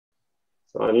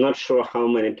So I'm not sure how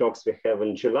many talks we have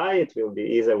in July. It will be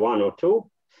either 1 or 2.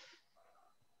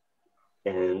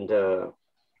 And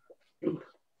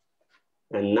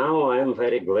now I'm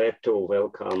very glad to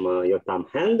welcome Yotam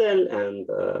Hendel and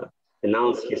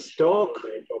announce his talk.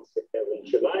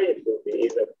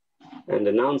 And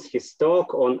announce his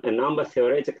talk on a number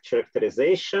theoretic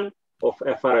characterization of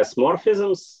FRS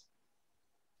morphisms,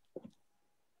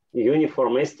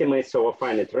 uniform estimates over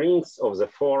finite rings of the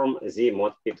form Z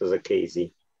mod P to the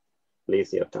KZ.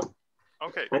 Please, Yotam.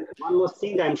 Okay. And one more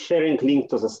thing, I'm sharing link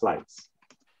to the slides.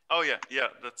 Oh yeah,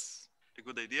 that's a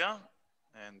good idea,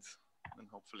 and then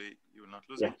hopefully you will not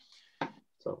lose me.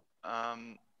 So,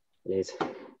 please.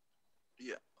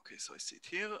 Yeah. Okay. So I see it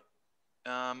here.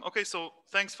 Okay. So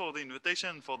thanks for the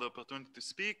invitation, for the opportunity to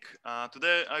speak.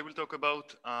 Today I will talk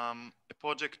about a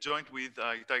project joint with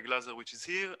Itai Glaser, which is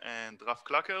here, and Raf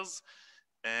Klackers.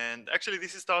 And actually,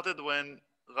 this started when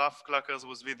Raf Klackers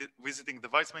was visiting the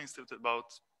Weizmann Institute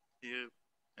about a year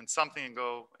and something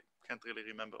ago. I can't really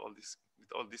remember all this.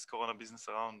 With all this Corona business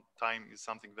around, time is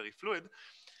something very fluid.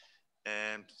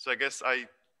 And so I guess I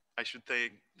should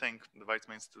thank the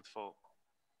Weizmann Institute for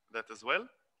that as well.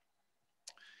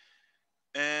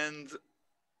 And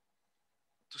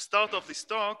to start off this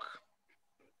talk,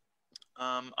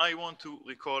 I want to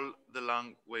recall the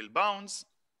Lang-Weil bounds.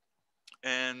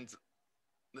 And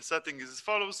the setting is as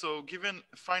follows. So given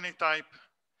a finite type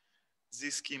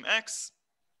Z scheme X,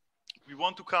 we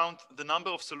want to count the number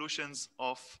of solutions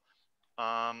of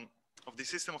the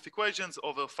system of equations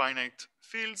over finite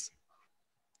fields.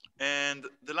 And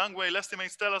the Lang-Weil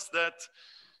estimates tell us that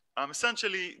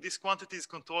essentially this quantity is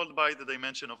controlled by the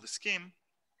dimension of the scheme.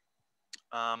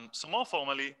 So more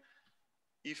formally,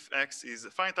 if X is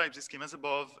a finite type Z scheme as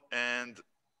above, and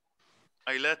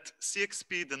I let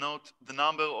CXP denote the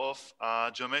number of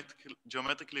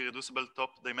geometrically reducible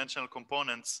top dimensional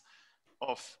components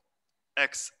of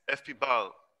X FP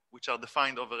bar, which are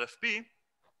defined over FP,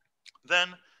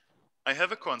 then I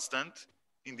have a constant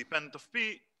independent of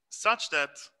P such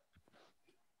that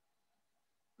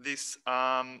this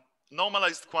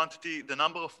normalized quantity, the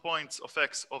number of points of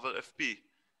X over FP,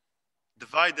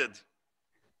 divided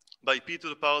by P to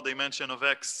the power dimension of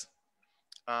X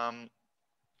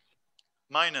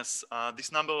minus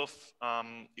this number of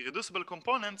irreducible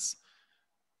components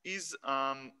is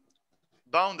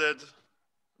bounded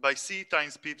by C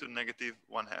times P to the negative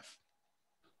 1/2.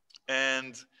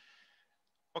 And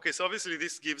okay, so obviously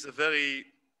this gives a very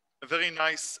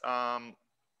nice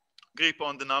grip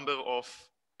on the number of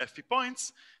FP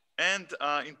points. And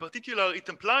in particular, it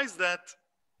implies that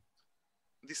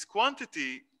this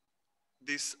quantity,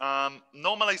 this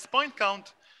normalized point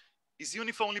count, is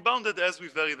uniformly bounded as we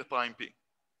vary the prime P.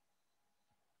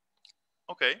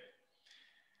 Okay.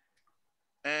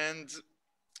 And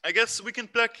I guess we can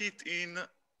plug it in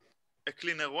a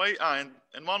cleaner way. And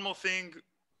one more thing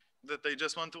that I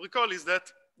just want to recall is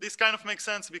that this kind of makes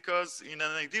sense because in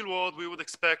an ideal world, we would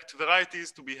expect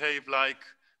varieties to behave like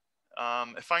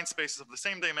affine spaces of the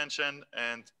same dimension,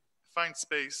 and affine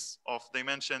space of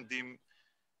dimension dim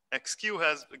xq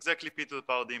has exactly P to the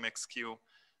power dim xq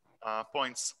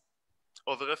points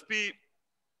over FP.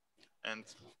 And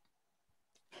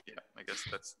yeah, I guess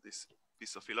that's this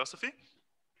piece of philosophy.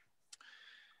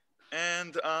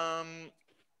 And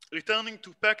returning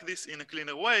to pack this in a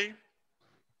cleaner way,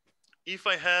 if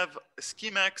I have a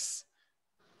scheme X,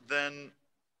 then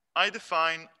I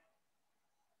define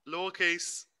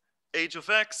lowercase h of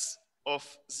X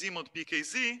of Z mod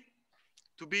PKZ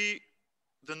to be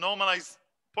the normalized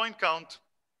point count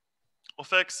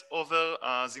of X over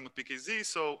Z mod PKZ.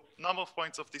 So number of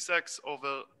points of this X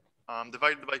over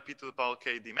divided by P to the power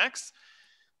K dim X.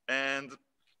 And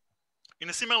in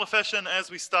a similar fashion as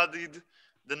we studied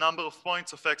the number of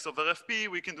points of X over FP,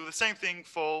 we can do the same thing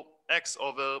for X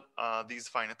over these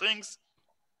finite rings.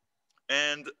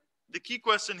 And the key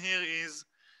question here is,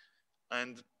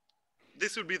 and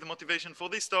this will be the motivation for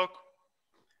this talk.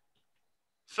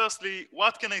 Firstly,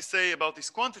 what can I say about this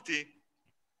quantity,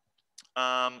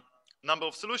 number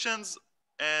of solutions?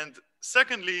 And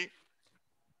secondly,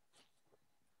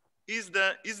 is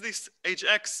this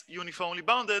Hx uniformly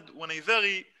bounded when I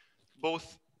vary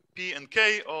both P and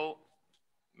K, or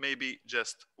maybe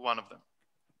just one of them?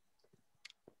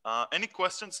 Any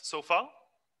questions so far?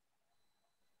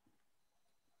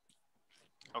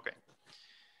 Okay.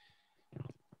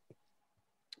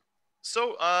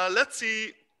 So let's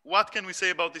see what can we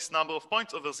say about this number of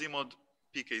points over Z mod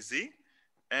PKZ.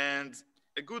 And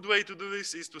a good way to do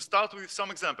this is to start with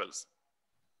some examples.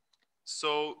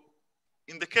 So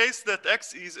in the case that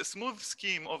X is a smooth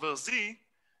scheme over Z,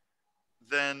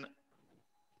 then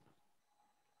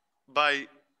by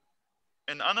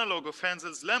an analog of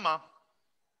Hensel's lemma,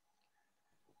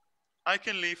 I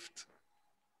can lift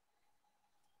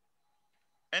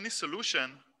any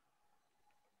solution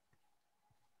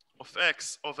of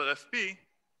x over fp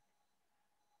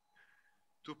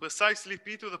to precisely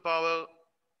p to the power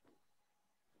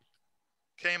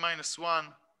k minus 1.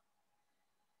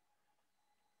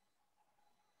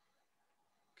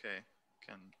 Okay,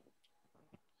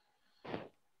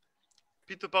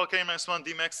 p to the power k minus 1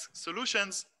 dmx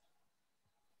solutions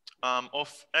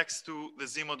of x to the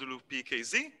z modulo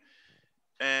pkz.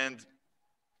 And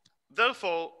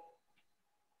therefore,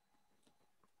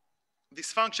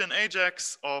 this function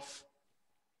ajax of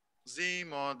z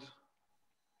mod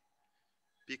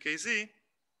pkz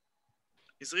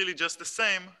is really just the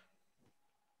same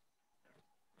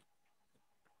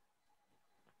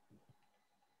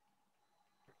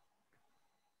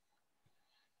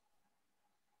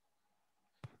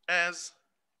as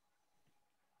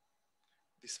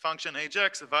this function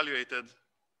ajax evaluated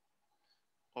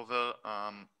over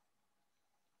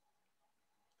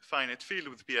finite field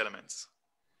with p elements.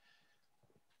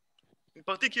 In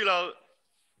particular,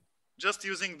 just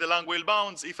using the Lang-Weil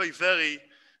bounds, if I vary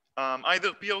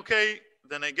either p or k,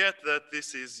 then I get that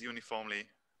this is uniformly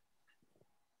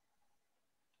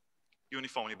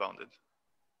bounded.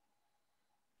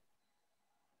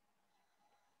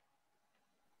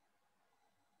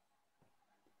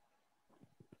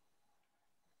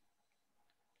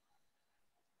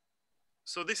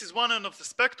 So this is one end of the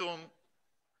spectrum.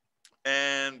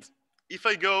 And if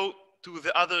I go to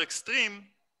the other extreme,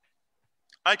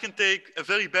 I can take a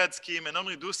very bad scheme, a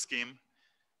non-reduced scheme,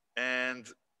 and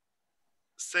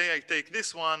say I take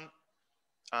this one,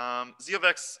 z of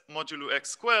x modulo x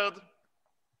squared,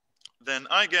 then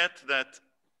I get that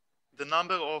the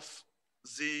number of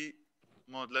z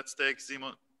mod, let's take z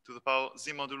mod to the power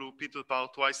z modulo p to the power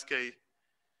twice k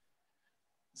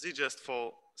z just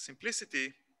for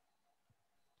simplicity,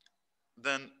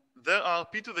 then there are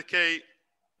p to the k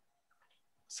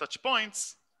such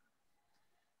points,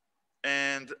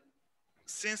 and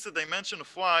since the dimension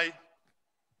of y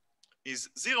is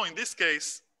 0 in this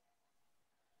case,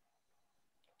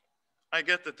 I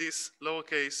get that this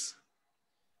lowercase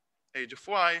h of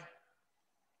y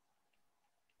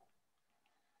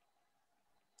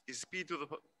is p to the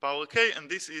power k, and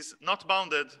this is not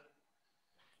bounded,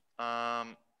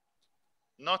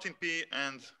 not in p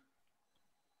and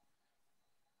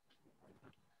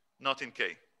not in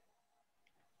k.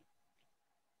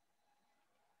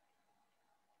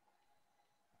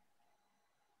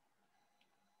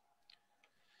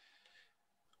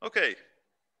 Okay,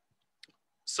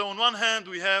 so on one hand,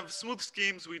 we have smooth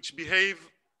schemes which behave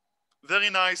very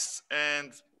nice,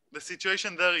 and the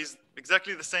situation there is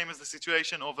exactly the same as the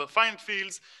situation over finite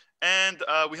fields, and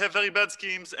we have very bad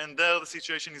schemes, and there the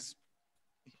situation is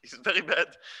very bad.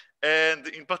 And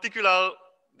in particular,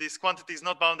 this quantity is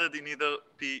not bounded in either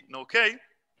p nor k.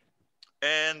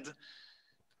 And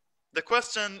the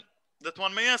question that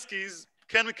one may ask is,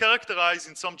 can we characterize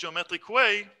in some geometric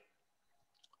way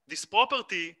this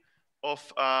property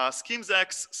of schemes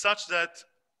x such that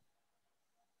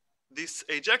this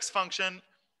ajax function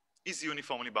is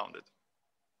uniformly bounded?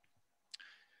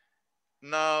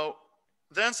 Now,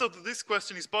 the answer to this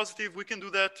question is positive. We can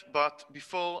do that, but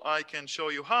before I can show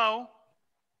you how,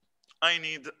 I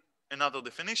need another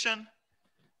definition,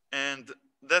 and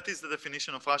that is the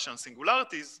definition of rational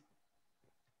singularities.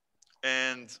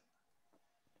 And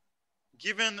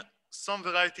given some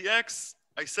variety x,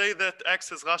 I say that x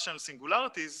has rational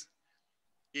singularities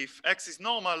if x is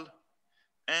normal,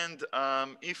 and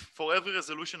if for every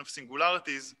resolution of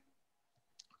singularities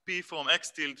p from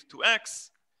x tilde to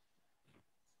x,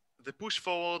 the push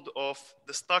forward of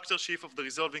the structure sheaf of the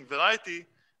resolving variety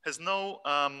has no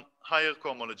higher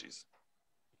cohomologies.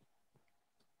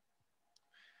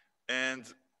 And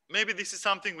maybe this is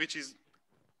something which is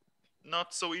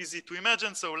not so easy to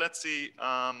imagine, so let's see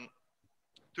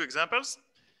two examples.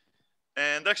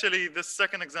 And actually, the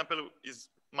second example is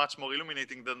much more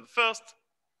illuminating than the first.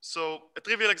 So a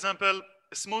trivial example,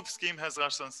 a smooth scheme has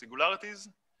rational singularities.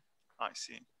 I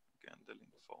see, again, the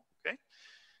link for, okay.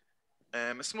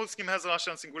 A smooth scheme has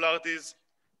rational singularities.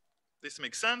 This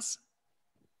makes sense.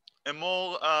 A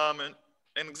more, an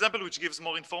example which gives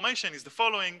more information is the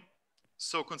following.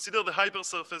 So consider the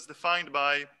hypersurface defined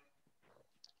by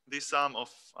this sum of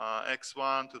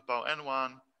x1 to the power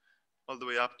n1 all the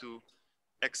way up to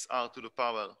xr to the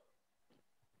power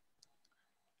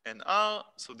nr.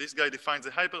 So this guy defines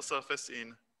a hypersurface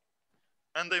in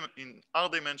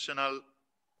r-dimensional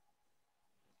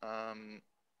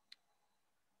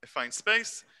affine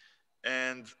space.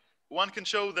 And one can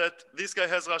show that this guy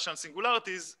has rational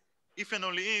singularities if and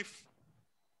only if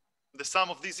the sum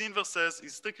of these inverses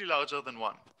is strictly larger than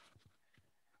 1.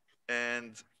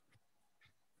 And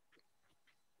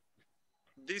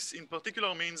this in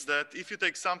particular means that if you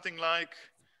take something like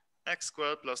x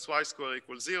squared plus y squared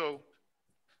equals 0,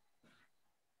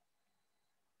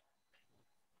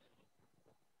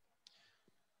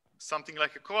 something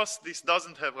like a cross, this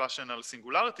doesn't have rational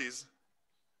singularities.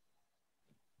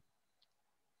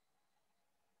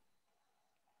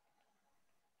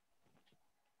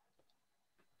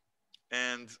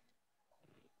 And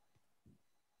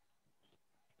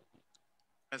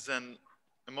as a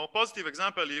more positive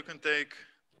example, you can take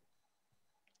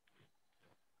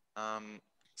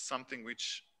something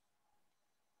which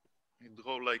you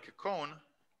draw like a cone.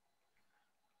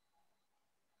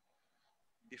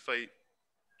 If I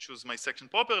choose my section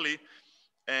properly,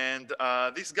 and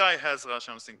this guy has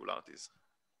rational singularities.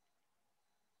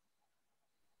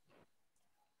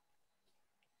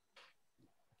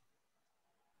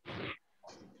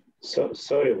 So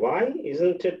sorry, why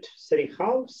isn't it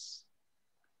 3/2?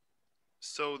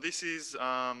 So this is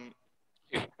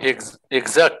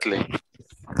exactly.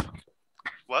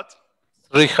 What?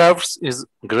 3/2 is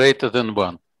greater than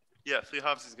 1. Yeah,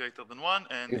 3/2 is greater than 1,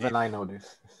 and even I know this.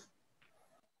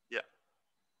 Yeah.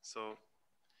 So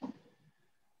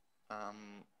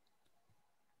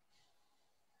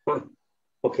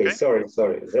Okay, sorry.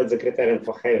 That's the criterion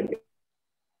for having it.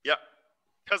 Yeah,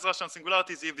 has rational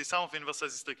singularities if the sum of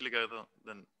inverses is strictly greater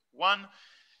than 1.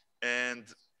 And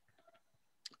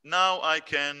now I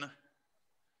can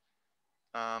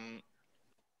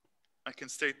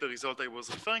state the result I was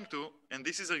referring to, and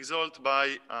this is a result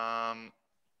by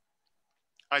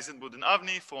Aizenbud and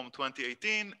Avni from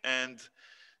 2018, and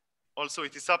also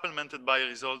it is supplemented by a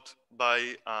result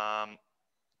by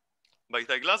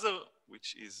Ty Glaser,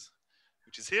 which is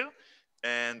here.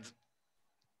 And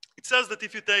it says that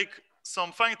if you take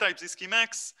some finite type Z scheme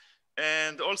X,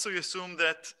 and also you assume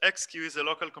that XQ is a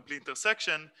local complete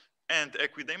intersection and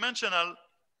equidimensional,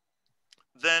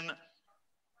 then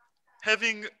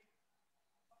having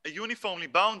a uniformly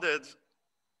bounded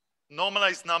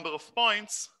normalized number of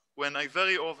points when I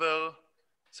vary over,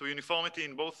 so uniformity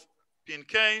in both P and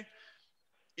K,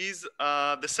 is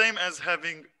the same as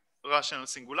having rational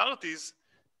singularities.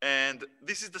 And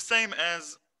this is the same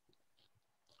as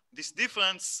this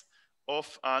difference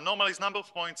of normalized number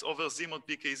of points over Z mod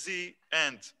PKZ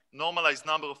and normalized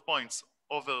number of points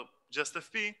over just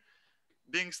FP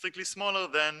being strictly smaller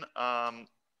than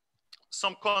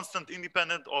some constant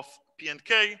independent of P and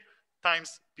K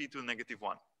times P to the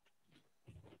 -1.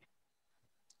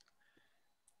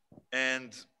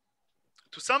 And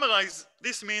to summarize,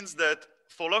 this means that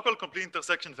for local complete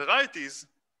intersection varieties,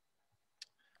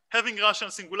 having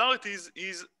rational singularities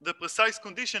is the precise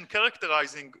condition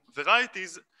characterizing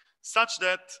varieties such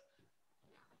that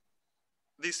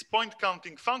this point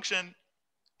counting function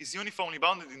is uniformly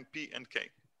bounded in P and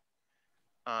K.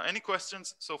 Any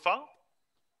questions so far?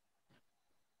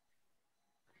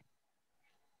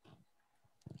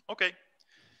 Okay.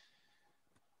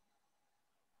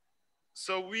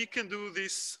 So we can do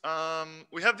this.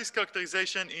 We have this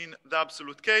characterization in the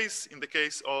absolute case, in the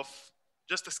case of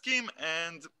just a scheme.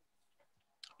 And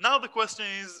now the question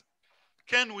is,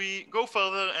 can we go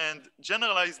further and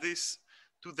generalize this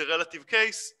to the relative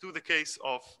case, to the case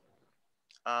of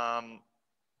a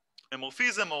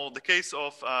morphism, or the case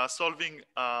of solving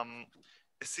a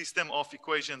system of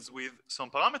equations with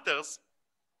some parameters?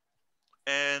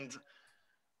 And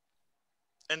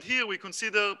here we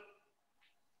consider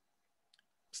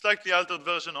slightly altered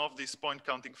version of this point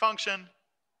counting function,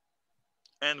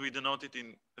 and we denote it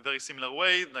in a very similar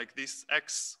way, like this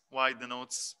x, y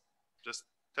denotes, just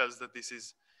tells that this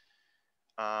is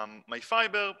my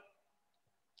fiber,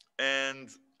 and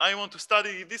I want to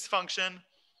study this function.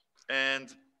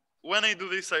 And when I do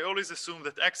this, I always assume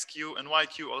that xq and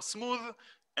yq are smooth,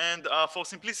 and for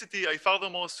simplicity, I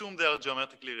furthermore assume they are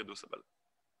geometrically reducible.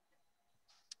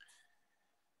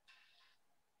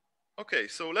 Okay,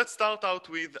 so let's start out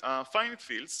with finite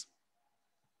fields.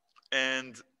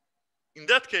 And in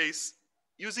that case,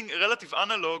 using a relative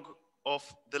analog of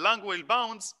the Lang-Weil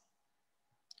bounds,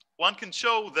 one can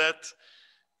show that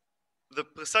the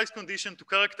precise condition to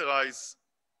characterize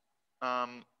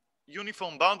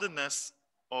uniform boundedness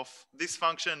of this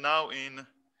function now in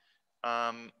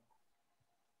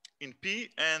P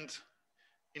and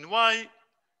in Y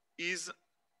is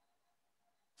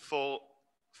for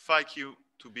phi q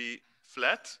to be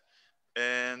flat.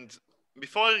 And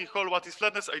before I recall what is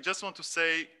flatness, I just want to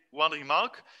say one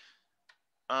remark.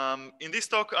 In this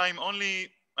talk, I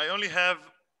only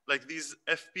have like these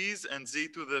FPs and Z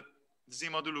to the Z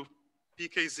modulo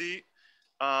PKZ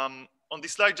on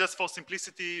this slide, just for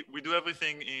simplicity, we do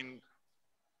everything in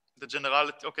the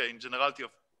generality, in generality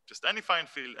of just any finite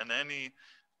field and any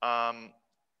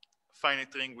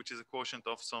finite ring, which is a quotient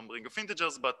of some ring of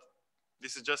integers, but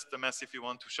this is just a mess if you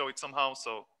want to show it somehow.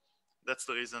 So that's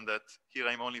the reason that here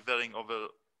I'm only varying over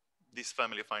this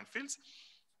family of finite fields.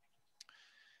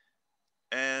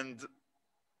 And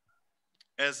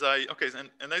as I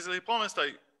promised, I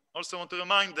also want to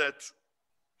remind that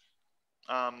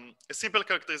a simple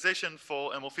characterization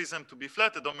for a morphism to be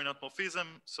flat, a dominant morphism,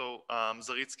 so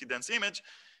Zariski dense image,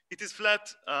 it is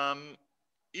flat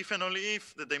if and only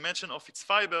if the dimension of its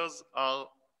fibers are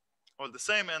all the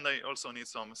same, and I also need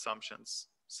some assumptions,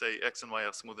 say X and Y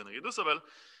are smooth and reducible.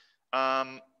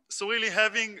 So really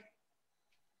having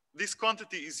this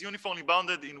quantity is uniformly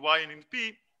bounded in Y and in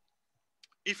P,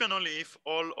 if and only if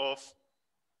all of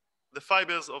the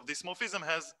fibers of this morphism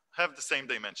have the same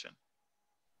dimension.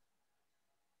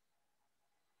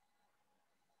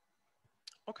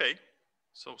 Okay,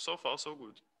 so far so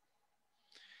good.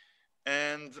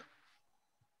 And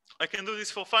I can do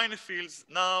this for finite fields.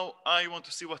 Now I want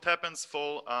to see what happens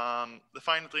for the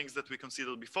finite rings that we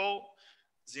considered before,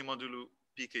 Z modulo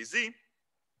PKZ.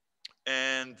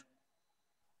 And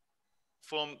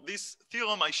from this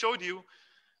theorem I showed you,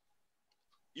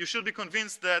 you should be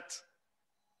convinced that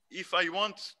if I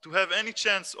want to have any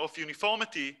chance of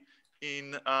uniformity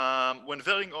in when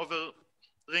varying over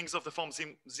rings of the form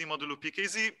Z modulo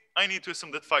PKZ, I need to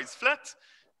assume that phi is flat.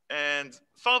 And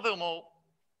furthermore,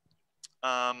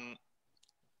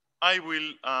 I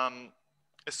will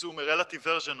assume a relative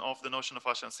version of the notion of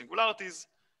rational singularities.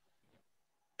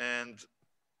 And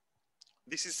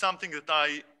this is something that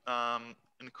I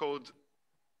encode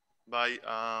by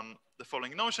the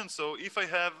following notion. So if I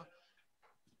have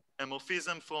a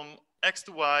morphism from X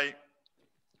to Y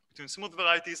between smooth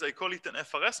varieties, I call it an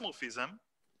FRS morphism.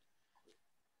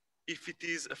 If it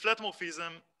is a flat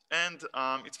morphism and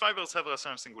its fibers have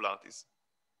rational singularities.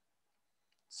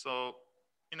 So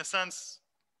in a sense,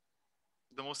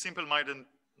 the most simple-minded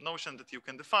notion that you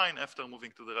can define after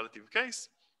moving to the relative case.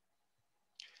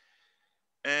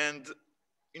 And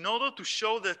in order to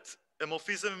show that a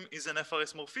morphism is an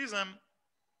FRS morphism,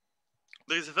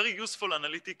 there is a very useful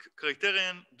analytic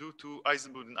criterion due to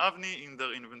Aizenbud and Avni in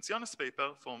their Invenciones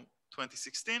paper from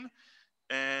 2016.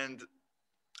 And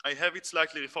I have it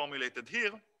slightly reformulated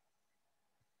here.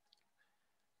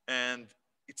 And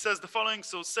it says the following.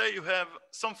 So say you have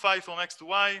some phi from X to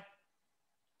Y,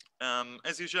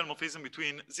 as usual, morphism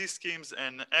between Z schemes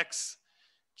and X,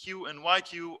 Q, and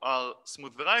YQ are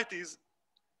smooth varieties.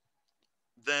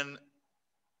 Then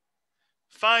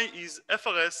phi is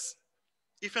FRS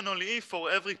if and only if for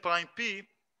every prime P,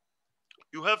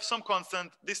 you have some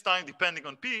constant, this time depending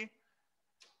on P,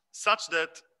 such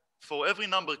that for every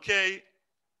number K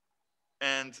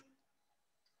and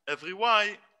every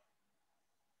Y,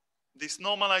 this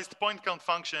normalized point count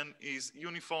function is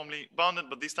uniformly bounded,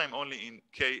 but this time only in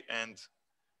K and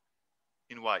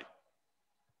in Y.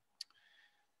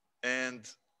 And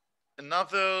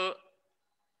another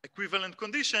equivalent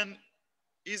condition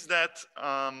is that,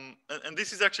 and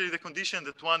this is actually the condition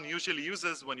that one usually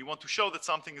uses when you want to show that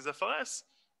something is FRS,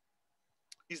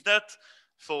 is that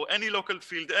for any local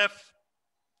field F,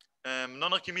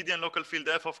 non-Archimedean local field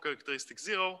F of characteristic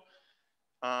 0,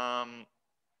 and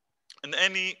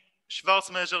any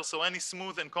Schwarz measure, so any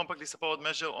smooth and compactly supported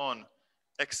measure on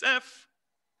XF,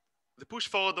 the push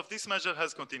forward of this measure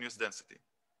has continuous density.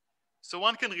 So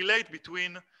one can relate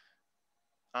between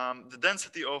the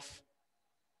density of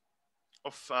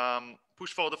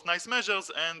push forward of nice measures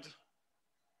and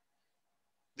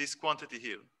this quantity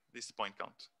here, this point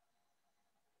count.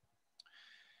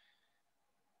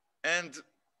 And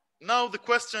now the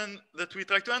question that we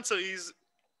try to answer is,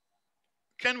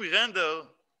 can we render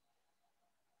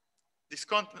this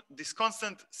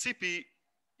constant CP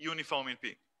uniform in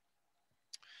P?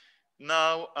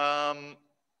 Now,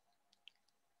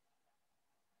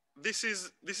 this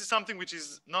is something which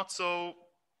is not so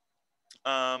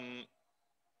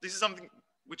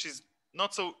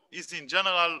easy in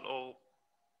general, or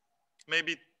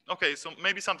maybe, okay, so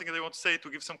maybe something that I want to say to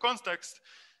give some context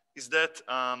is that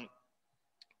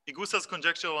Igusa's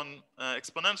conjecture on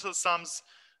exponential sums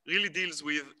really deals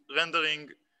with rendering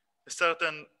a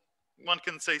certain, one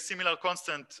can say, similar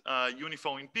constant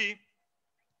uniform in P.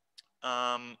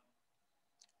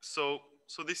 So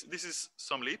this is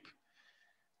some leap.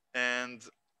 And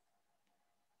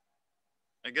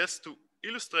I guess to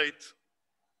illustrate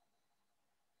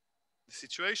the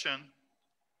situation,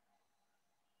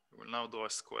 we will now draw a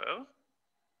square.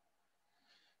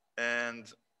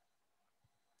 And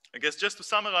I guess just to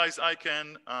summarize, I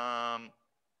can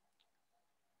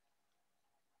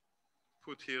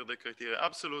put here the criteria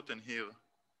absolute and here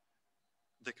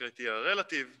the criteria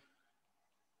relative.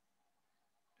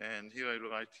 And here I will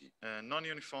write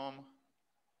non-uniform.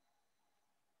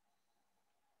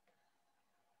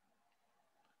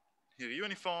 Here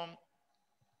uniform.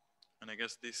 And I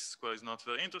guess this square is not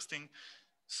very interesting.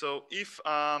 So if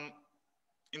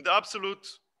in the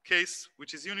absolute case,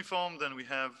 which is uniform, then we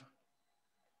have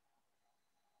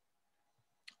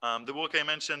the work I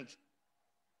mentioned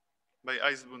by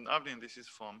Aizenbud and Avni, and this is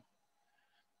from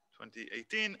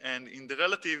 2018. And in the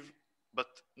relative but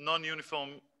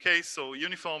non-uniform case, so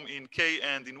uniform in K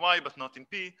and in Y, but not in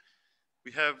P,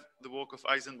 we have the work of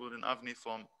Aizenbud and Avni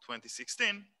from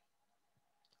 2016.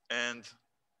 And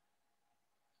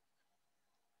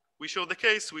we show the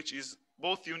case which is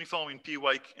both uniform in P,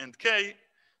 Y, and K,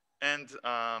 and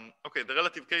okay, the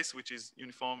relative case which is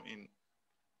uniform in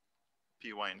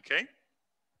P, Y, and K.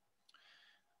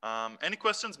 Any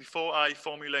questions before I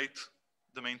formulate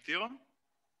the main theorem?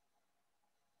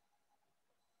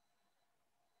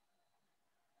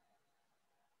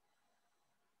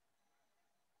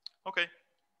 Okay.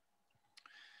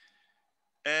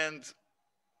 And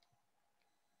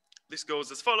this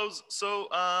goes as follows. So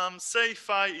say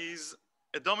phi is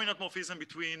a dominant morphism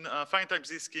between finite type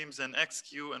Z schemes and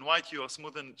XQ and YQ are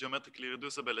smooth and geometrically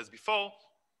reducible as before.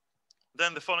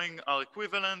 Then the following are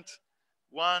equivalent.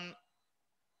 1,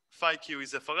 phi Q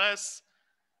is FRS.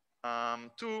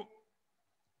 2,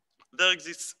 there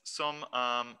exists some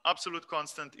absolute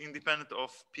constant independent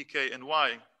of PK and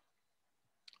Y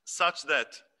such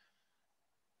that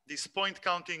this point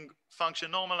counting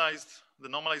function normalized, the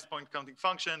normalized point counting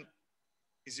function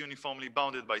is uniformly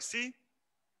bounded by C.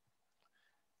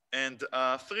 And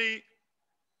 3,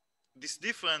 this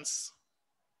difference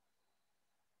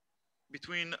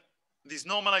between these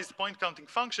normalized point counting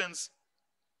functions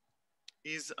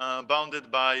is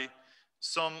bounded by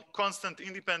some constant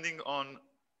independent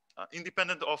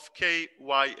of K,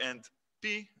 Y, and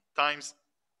P times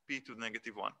P to the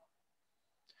 -1.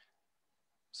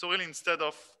 So really, instead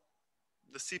of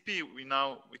the CP,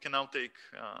 we can now take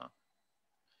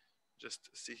just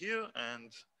C here,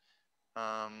 and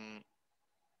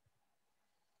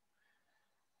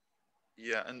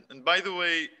yeah, and by the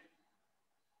way,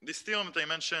 this theorem that I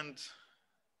mentioned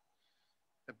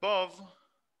above,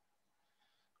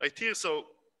 right here,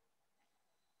 so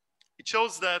it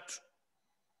shows that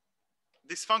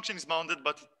this function is bounded,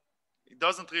 but it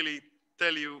doesn't really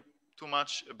tell you too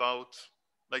much about,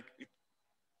 like,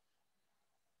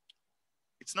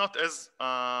 it's not as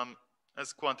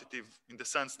quantitative in the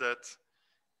sense that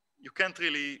you can't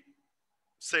really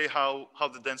say how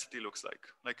the density looks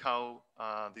like how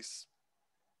this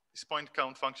point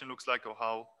count function looks like, or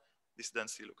how this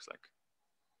density looks like.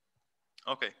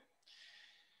 Okay.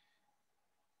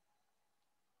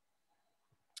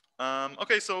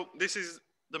 Okay, so this is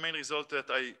the main result that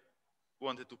I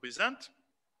wanted to present.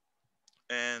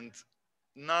 And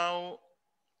now,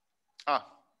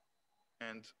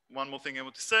 and one more thing I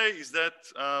want to say is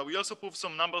that we also proved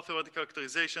some number of theoretic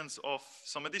characterizations of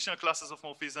some additional classes of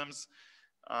morphisms.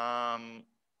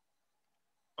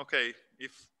 Okay,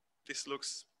 if this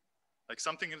looks like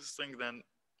something interesting, then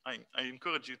I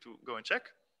encourage you to go and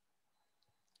check.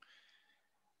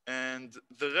 And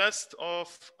the rest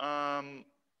of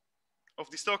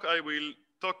this talk, I will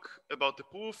talk about the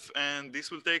proof, and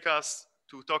this will take us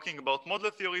to talking about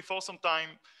modular theory for some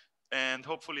time, and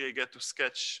hopefully I get to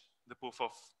sketch the proof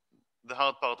of the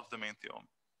hard part of the main theorem.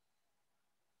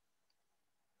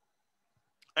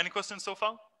 Any questions so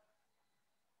far?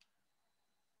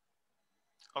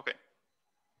 Okay.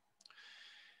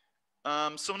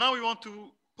 So now we want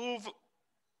to prove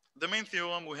the main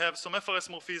theorem. We have some FRS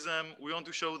morphism. We want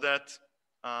to show that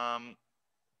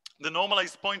the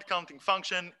normalized point counting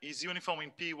function is uniform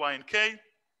in P, Y, and K.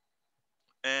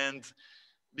 And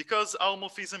because our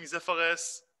morphism is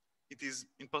FRS, it is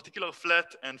in particular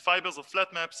flat, and fibers of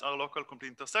flat maps are local complete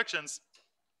intersections.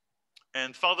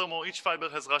 And furthermore, each fiber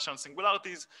has rational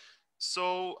singularities.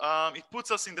 So it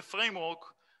puts us in the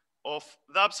framework of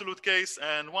the absolute case,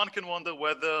 and one can wonder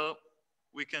whether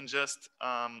we can just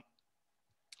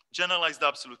generalize the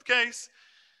absolute case.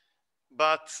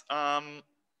 But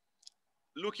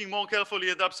looking more carefully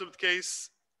at the absolute case,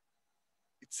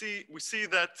 we see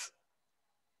that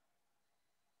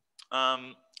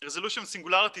resolution of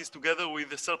singularities together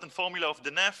with a certain formula of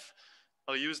the NEF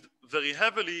are used very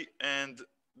heavily, and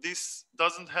this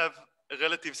doesn't have a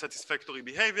relative satisfactory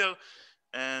behavior.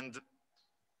 And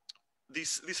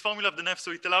this formula of the NEF,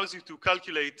 so it allows you to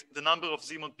calculate the number of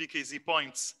Z mod PKZ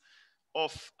points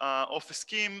of a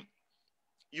scheme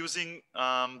using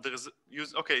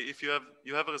if you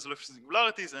have a resolution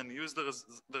singularities and use the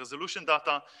resolution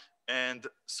data and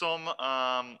some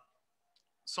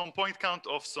point count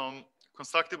of some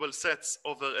constructible sets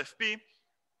over FP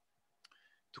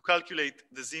to calculate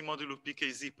the Z modulo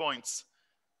PKZ points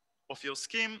of your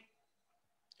scheme.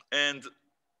 And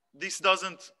this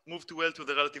doesn't move too well to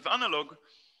the relative analog.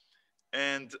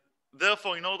 And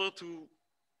therefore, in order to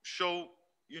show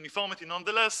uniformity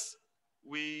nonetheless,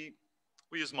 we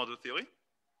use model theory.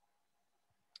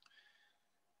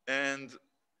 And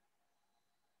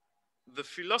the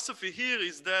philosophy here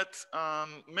is that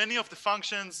many of the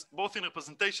functions, both in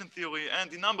representation theory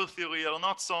and in number theory, are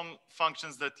not some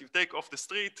functions that you take off the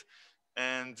street.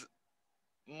 And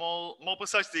more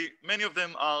precisely, many of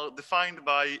them are defined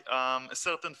by a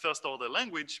certain first order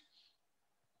language.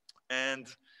 And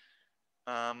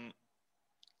I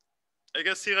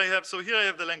guess here I have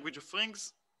the language of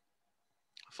rings,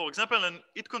 for example, and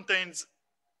it contains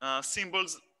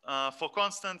symbols for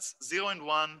constants 0 and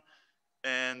 1,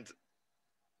 and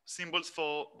symbols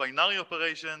for binary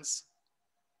operations,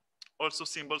 also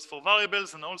symbols for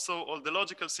variables, and also all the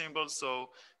logical symbols, so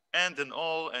and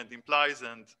or and implies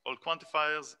and all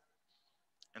quantifiers,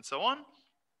 and so on.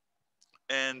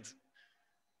 And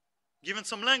given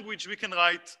some language, we can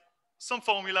write some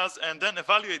formulas and then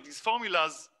evaluate these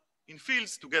formulas in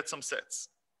fields to get some sets.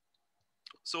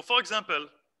 So for example,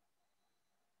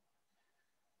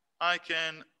 I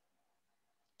can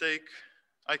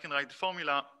write the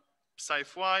formula psi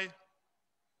of y.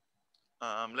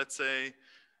 Let's say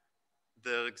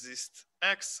there exists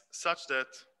x such that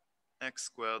x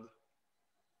squared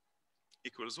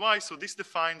equals y. So this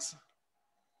defines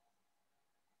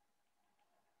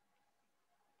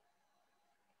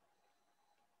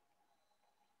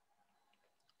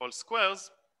all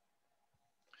squares.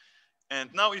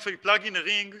 And now if I plug in a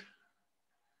ring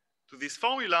to this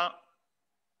formula,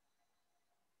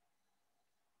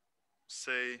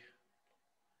 say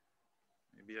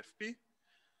maybe FP,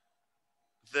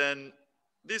 then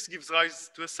this gives rise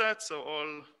to a set, so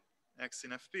all x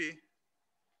in FP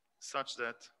such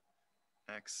that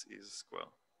x is square.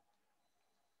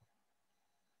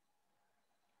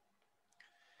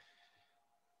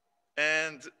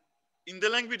 And in the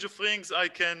language of rings, I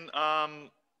can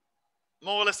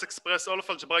more or less express all of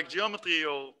algebraic geometry,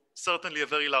 or certainly a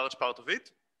very large part of it.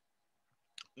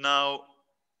 Now,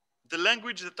 the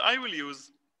language that I will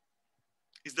use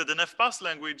is the DNF-pass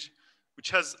language,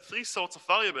 which has 3 sorts of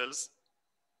variables.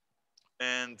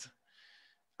 And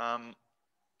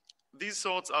these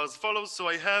sorts are as follows. So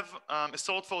I have a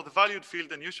sort for the valued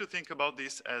field, and you should think about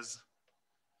this as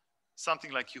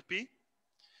something like QP.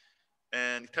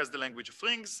 And it has the language of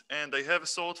rings. And I have a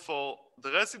sort for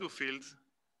the residue field.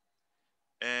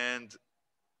 And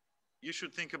you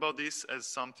should think about this as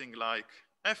something like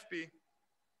FP.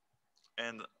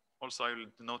 And also I will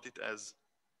denote it as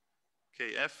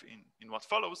KF in what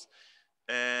follows.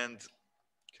 And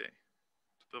okay,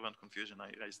 to prevent confusion, I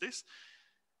erase this.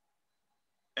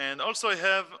 And also I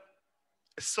have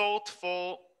a sort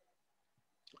for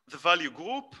the value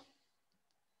group.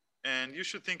 And you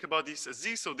should think about this as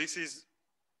Z. So this is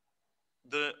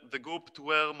the group to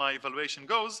where my evaluation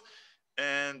goes.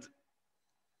 And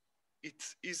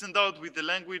it is endowed with the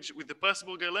language, with the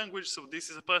Pressburger language. So this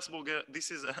is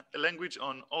a language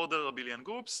on order abelian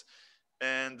groups.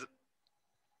 And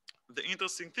the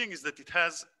interesting thing is that it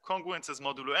has congruence as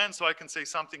modulo n. So I can say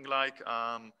something like,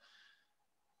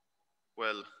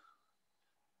 well,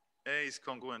 A is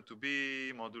congruent to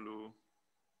B modulo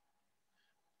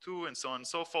 2, and so on and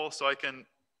so forth. So I can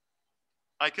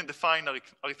define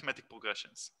arithmetic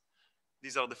progressions.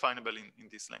 These are definable in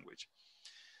this language.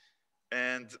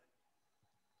 And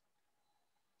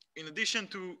in addition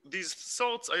to these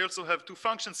sorts, I also have 2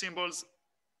 function symbols,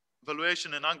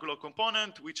 valuation and angular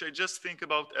component, which I just think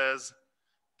about as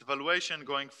the valuation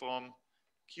going from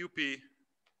QP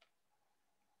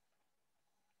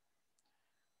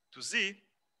to Z.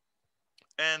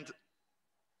 And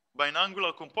by an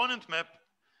angular component map,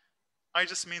 I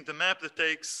just mean the map that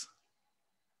takes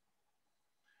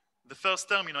the first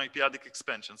term in my periodic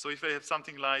expansion. So if I have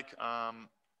something like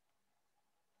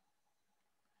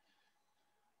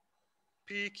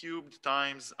p cubed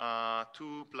times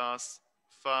 2 plus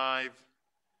 5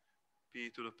 p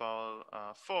to the power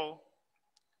 4,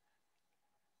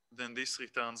 then this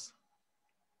returns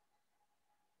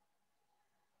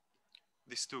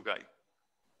this 2 guy.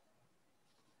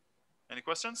 Any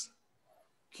questions?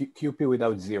 QP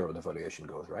without 0, the valuation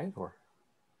goes, right? Or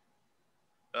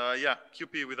yeah,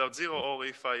 QP without 0, or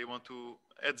if I want to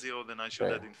add 0, then I should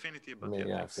add infinity. But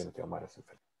yeah, infinity or minus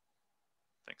infinity.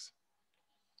 Thanks.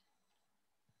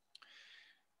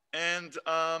 And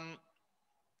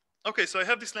okay, so I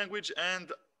have this language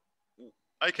and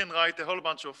I can write a whole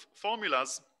bunch of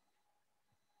formulas.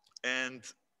 And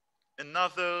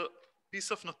another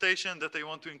piece of notation that I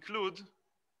want to include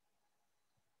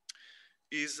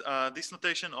is this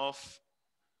notation of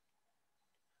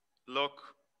log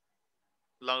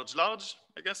large, large,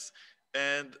 I guess.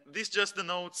 And this just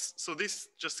denotes, so this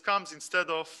just comes instead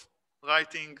of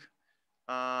writing,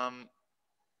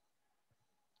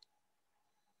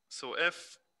 so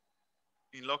f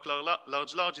in log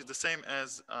large, large is the same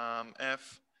as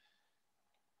f,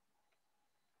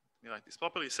 let me write this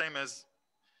properly, same as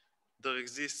there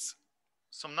exists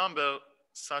some number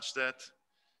such that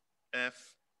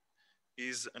f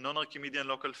is a non-Archimedean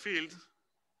local field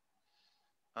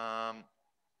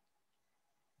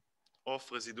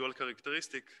of residual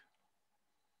characteristic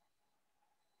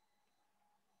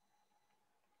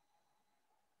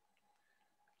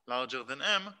larger than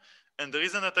m. And the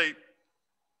reason that I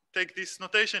take this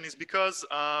notation is because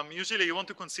usually you want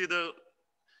to consider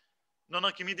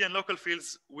non-Archimedean local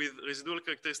fields with residual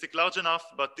characteristic large enough,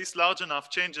 but this large enough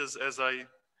changes as I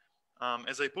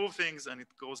prove things, and it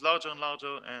grows larger and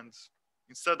larger. And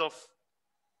instead of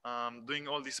doing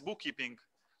all this bookkeeping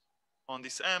on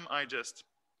this m, I just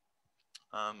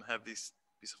have this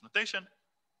piece of notation.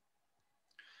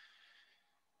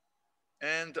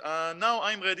 And now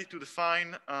I'm ready to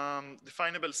define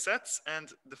definable sets and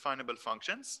definable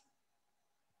functions.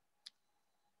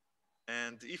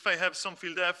 And if I have some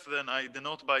field f, then I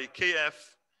denote by kf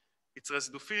its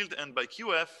residue field, and by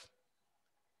qf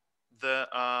the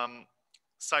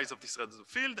size of this residue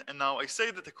field. And now I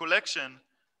say that a collection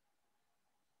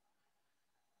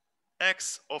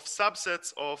x of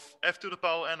subsets of f to the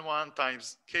power n1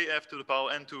 times kf to the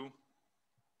power n2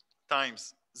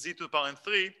 times z to the power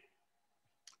n3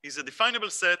 is a definable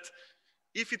set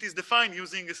if it is defined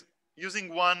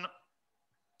using one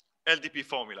LDP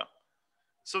formula.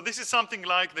 So this is something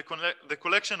like the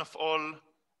collection of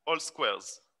all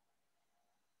squares.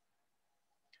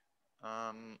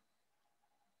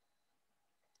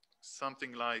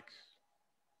 Something like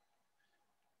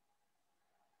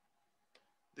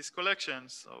this collection,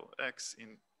 so x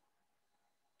in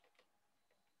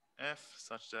f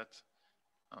such that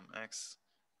x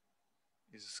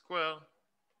is a square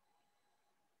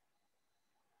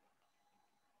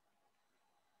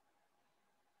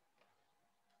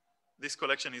this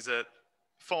collection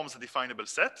forms a definable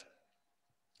set.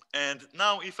 And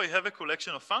now if I have a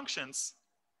collection of functions,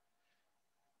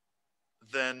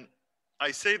 then I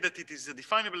say that it is a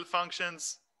definable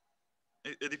functions,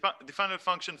 a definable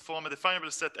function from a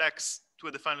definable set x to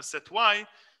a definable set y,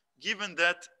 given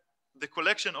that the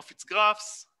collection of its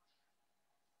graphs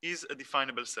is a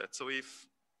definable set. So if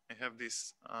I have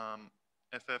this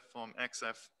ff from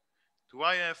xf to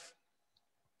yf,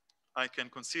 I can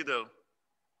consider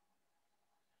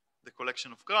the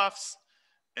collection of graphs.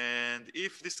 And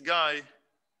if this guy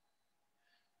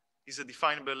is a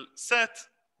definable set,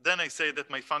 then I say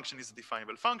that my function is a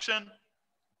definable function.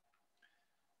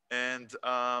 And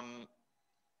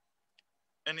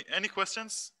any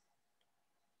questions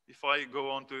before I go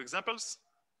on to examples?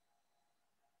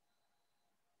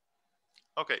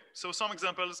 Okay, so some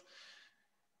examples.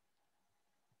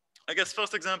 I guess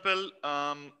first example,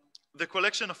 the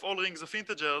collection of all rings of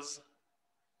integers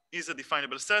is a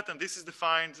definable set, and this is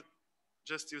defined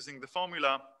just using the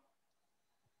formula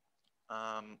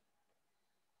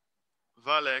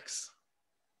val x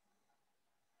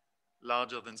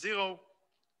larger than 0.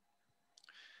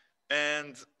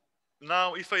 And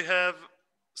now if I have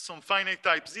some finite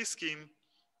type Z scheme,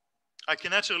 I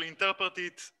can actually interpret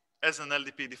it as an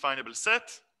LDP definable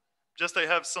set. Just I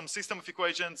have some system of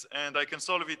equations and I can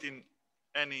solve it in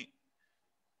any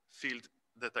field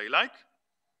that I like.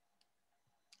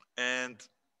 And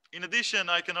in addition,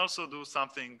 I can also do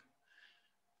something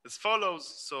as follows.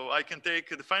 So I can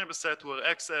take a definable set where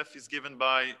xf is given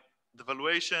by the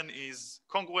valuation is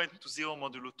congruent to 0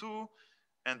 modulo 2,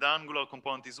 and the angular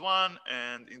component is 1.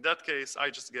 And in that case, I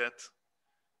just get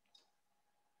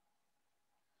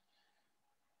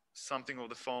something of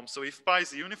the form. So if pi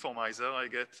is a uniformizer, I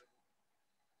get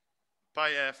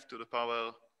pi f to the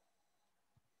power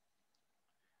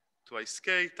twice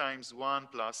k times 1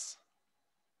 plus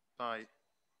pi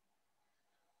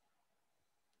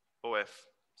OF.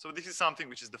 So this is something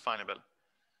which is definable,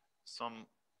 some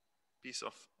piece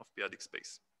of periodic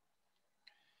space.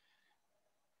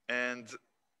 And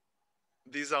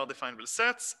these are definable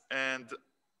sets. And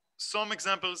some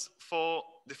examples for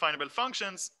definable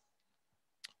functions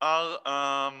are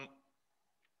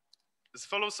as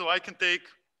follows. So I can take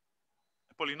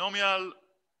a polynomial,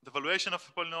 the valuation of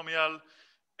a polynomial,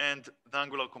 and the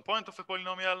angular component of a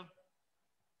polynomial.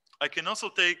 I can also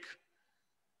take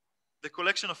the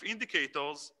collection of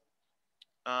indicators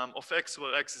of x,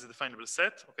 where x is a definable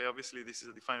set. Okay, obviously this is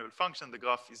a definable function. The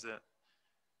graph is a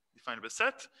definable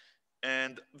set.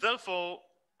 And therefore,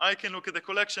 I can look at the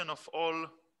collection of all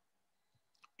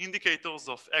indicators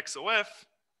of x OF,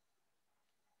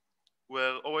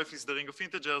 where OF is the ring of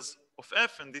integers of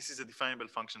f, and this is a definable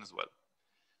function as well.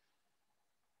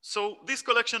 So this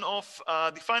collection of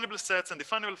definable sets and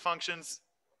definable functions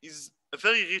is a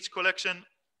very rich collection,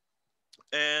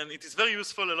 and it is very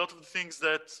useful. A lot of the things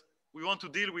that we want to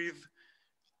deal with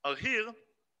are here,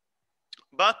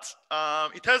 but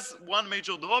it has one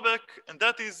major drawback, and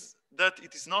that is that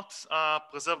it is not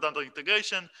preserved under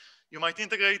integration. You might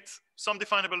integrate some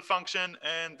definable function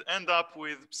and end up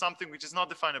with something which is not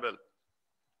definable.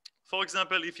 For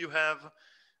example, if you have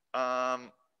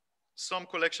some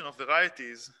collection of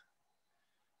varieties,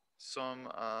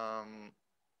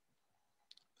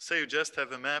 say you just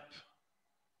have a map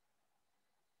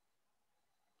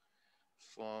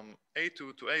from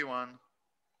A2 to A1,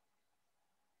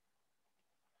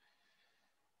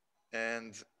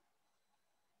 and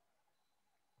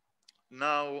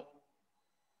now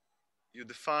you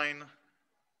define,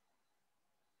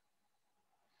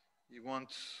 you want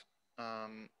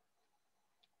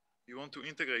to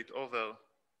integrate over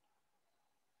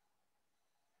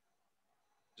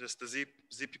just the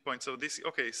ZP point. So this,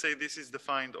 okay, say this is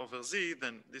defined over Z,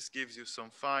 then this gives you some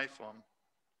phi from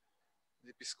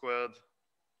ZP squared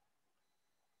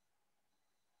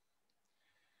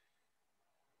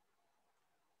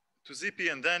to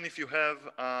ZP, and then if you have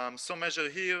some measure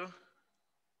here,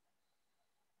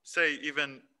 say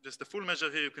even just a full measure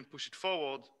here, you can push it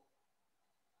forward,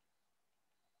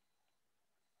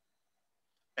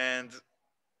 and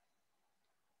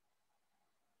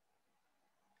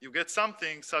you get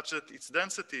something such that its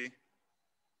density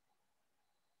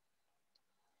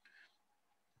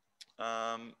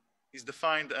is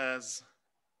defined as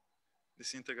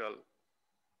this integral.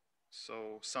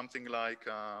 So something like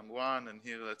 1, and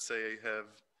here let's say I have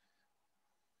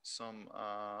some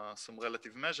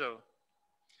relative measure,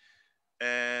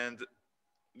 and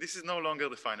this is no longer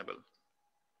definable.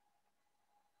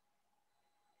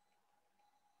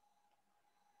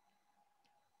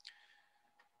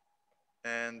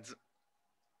 And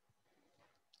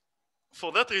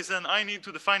for that reason, I need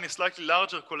to define a slightly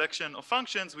larger collection of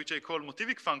functions, which I call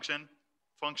motivic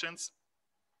functions.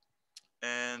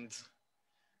 And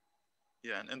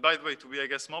yeah, and by the way, to be, I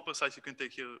guess, more precise, you can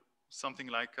take here something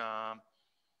like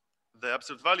the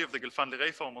absolute value of the Gelfand Ray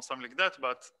form or something like that.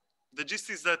 But the gist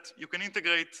is that you can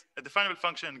integrate a definable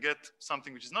function and get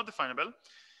something which is not definable.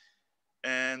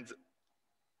 And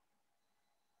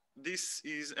this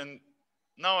is, and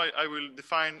now I will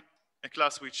define a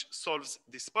class which solves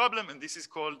this problem, and this is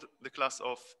called the class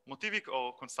of motivic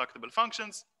or constructible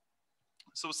functions.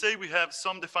 So say we have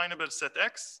some definable set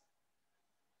X,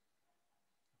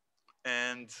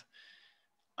 and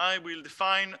I will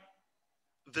define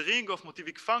the ring of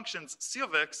motivic functions C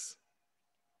of X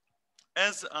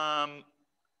as the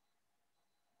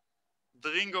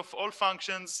ring of all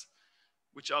functions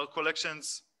which are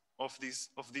collections of these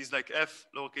like f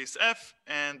lowercase f,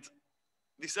 and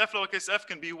this f lowercase f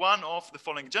can be one of the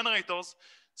following generators.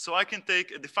 So I can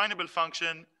take a definable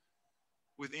function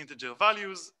with integer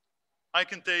values. I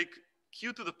can take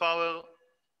q to the power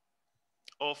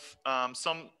of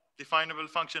some definable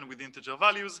function with integer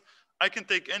values. I can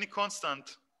take any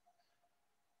constant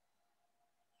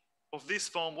of this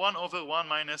form, 1 over 1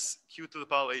 minus q to the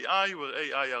power ai, where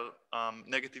ai are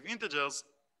negative integers.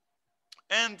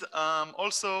 And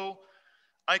also,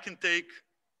 I can take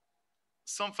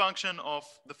some function of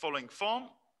the following form.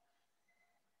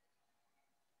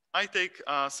 I take,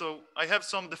 so I have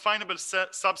some definable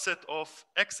subset of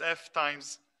xf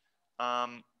times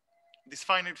this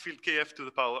finite field kf to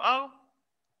the power r.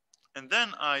 And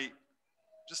then I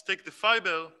just take the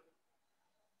fiber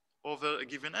over a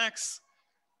given x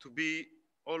to be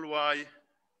all y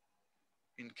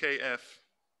in kf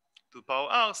to the power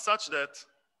r, such that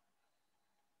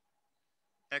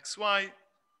xy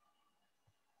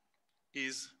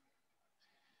is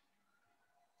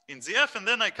in ZF, and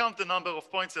then I count the number of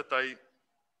points that I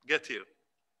get here.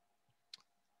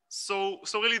 So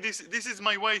really this is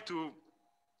my way to,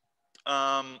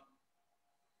 I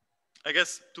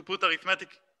guess, to put arithmetic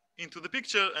into the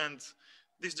picture, and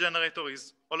this generator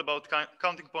is all about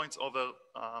counting points over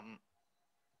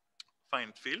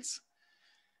finite fields.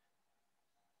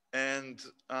 And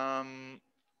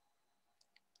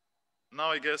now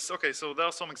I guess, okay, so there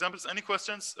are some examples. Any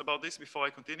questions about this before I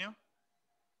continue?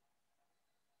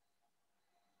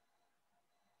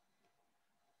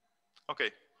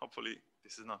 Okay, hopefully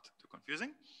this is not too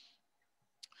confusing.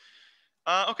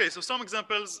 Okay, so some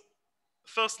examples.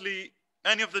 Firstly,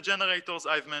 any of the generators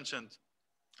I've mentioned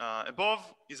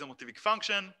above is a motivic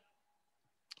function.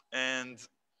 And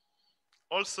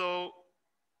also,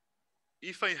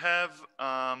 if I have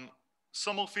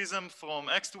some morphism from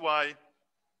x to y,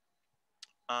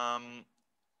 and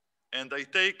I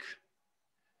take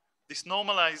this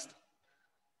normalized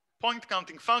point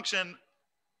counting function,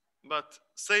 but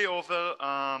say over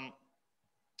a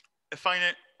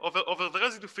finite over the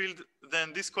residue field,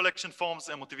 then this collection forms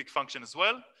a motivic function as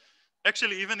well.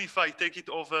 Actually, even if I take it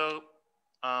over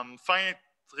finite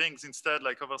rings instead,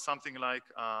 like over something like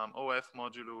OF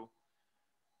modulo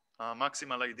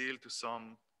maximal ideal to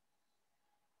some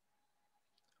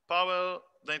power,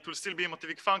 then it will still be a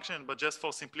motivic function, but just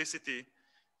for simplicity,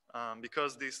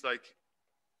 because this like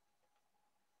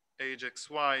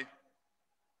HXY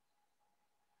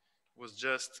was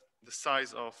just the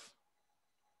size of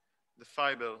the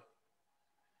fiber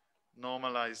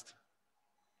normalized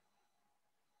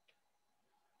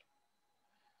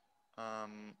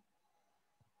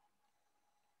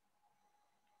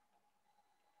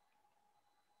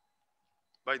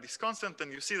by this constant,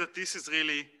 and you see that this is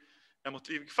really a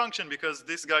motivic function because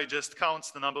this guy just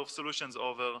counts the number of solutions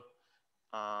over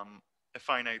a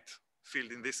finite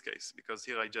field in this case, because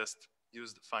here I just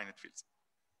used finite fields.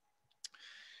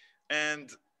 And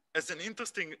as an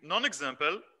interesting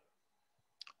non-example,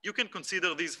 you can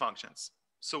consider these functions.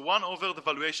 So 1 over the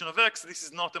valuation of x, this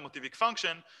is not a motivic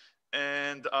function.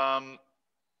 And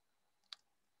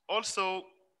also,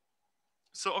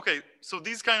 so okay, so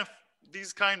these kind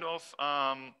of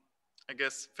I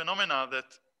guess phenomena that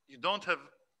you don't have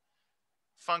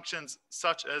functions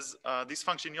such as this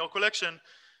function in your collection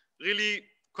really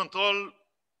control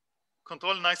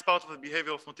a nice part of the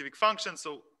behavior of motivic functions.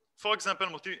 So for example,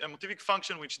 a motivic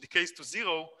function which decays to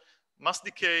 0 must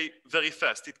decay very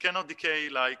fast. It cannot decay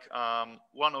like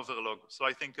 1 over log. So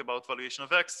I think about valuation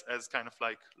of x as kind of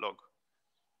like log.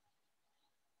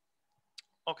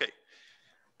 Okay.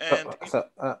 And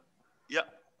yeah.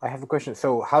 I have a question.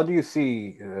 So how do you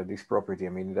see this property? I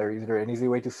mean, is there an easy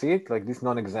way to see it? Like this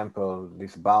non-example,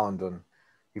 this bound on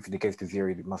if it decays to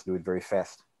 0, it must do it very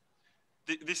fast.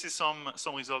 This is some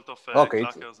result of okay,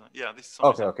 Clarker's. Yeah, this is some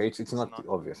okay. result. Okay, it's not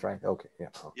obvious, right? Okay, yeah.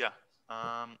 Okay. Yeah,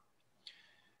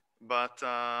 but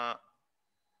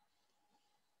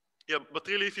yeah, but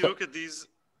really, if you look at these,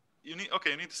 you need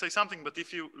to say something. But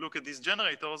if you look at these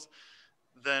generators,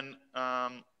 then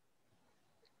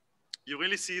you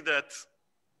really see that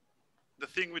the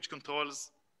thing which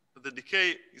controls the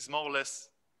decay is more or less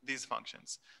these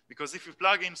functions. Because if you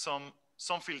plug in some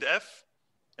field f,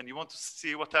 and you want to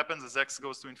see what happens as x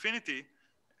goes to infinity,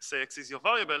 say x is your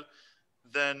variable,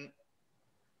 then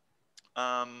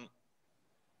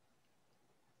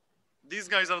these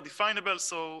guys are definable,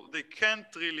 so they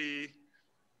can't really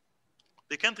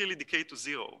decay to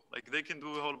 0. Like they can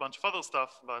do a whole bunch of other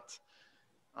stuff, but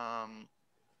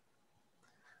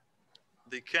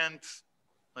they can't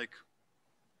like.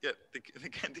 Yeah, they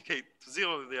can't decay to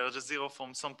 0. They are just 0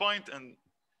 from some point, and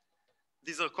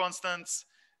these are constants.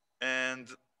 And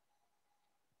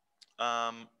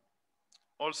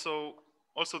also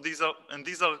these are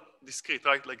discrete,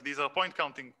 right? Like these are point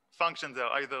counting functions. They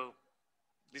are either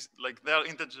they are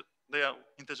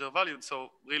integer valued.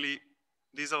 So really,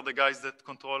 these are the guys that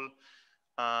control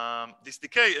this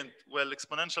decay. And well,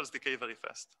 exponentials decay very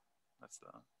fast. That's the.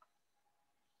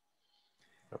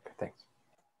 Okay, thanks.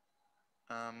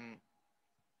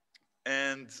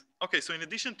 And okay, so in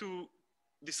addition to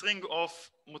this ring of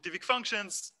motivic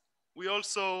functions, we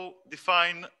also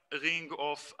define a ring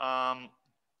of a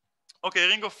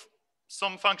ring of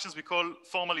some functions we call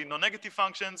formally non-negative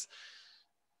functions.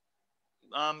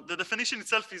 The definition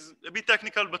itself is a bit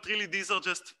technical, but really these are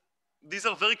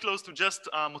very close to just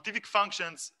motivic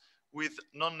functions with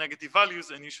non-negative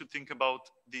values, and you should think about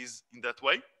these in that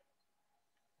way.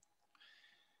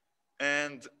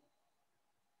 And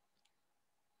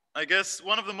I guess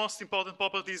one of the most important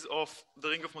properties of the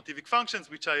ring of motivic functions,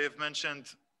 which I have mentioned,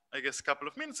 I guess, a couple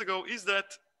of minutes ago, is that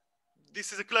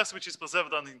this is a class which is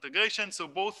preserved under integration. So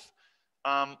both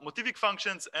motivic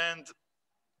functions and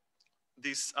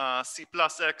this C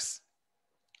plus X,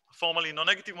 formally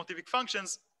non-negative motivic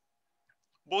functions,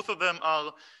 both of them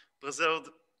are preserved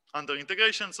under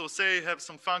integration. So say I have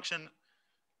some function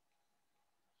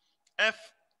f,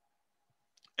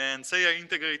 and say I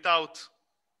integrate out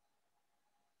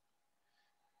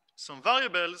some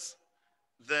variables,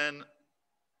 then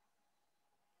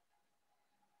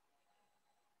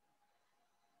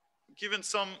given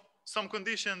some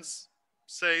conditions,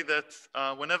 say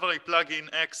that whenever I plug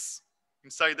in x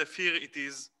inside F here it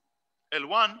is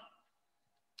L1,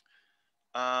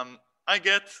 I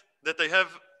get that I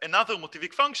have another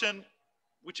motivic function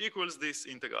which equals this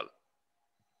integral.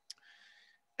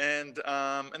 And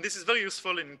this is very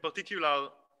useful, and in particular,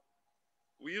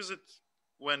 we use it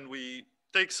when we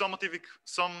take some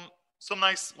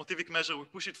nice motivic measure, we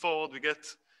push it forward, we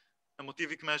get a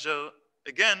motivic measure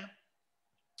again,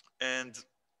 and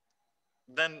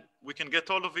then we can get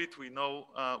all of it. We know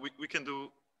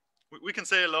we can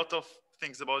say a lot of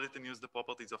things about it and use the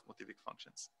properties of motivic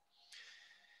functions.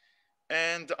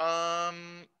 And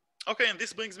okay, and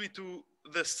this brings me to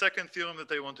the second theorem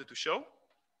that I wanted to show.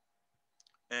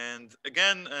 And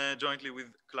again, jointly with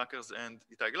Clackers and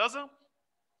Itai Glaser.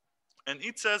 And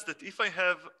it says that if I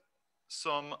have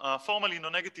some formally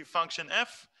non-negative function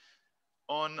f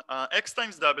on x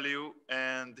times w,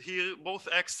 and here both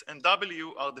x and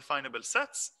w are definable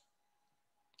sets,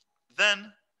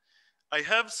 then I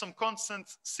have some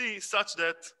constant c such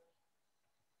that,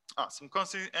 some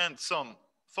constant and some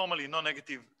formally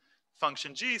non-negative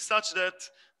function g such that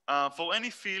for any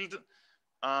field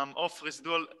of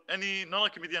residual, any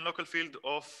non-Archimedean local field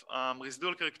of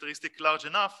residual characteristic large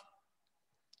enough,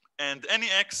 and any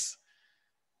x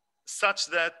such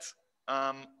that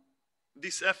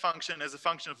this f function as a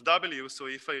function of w, so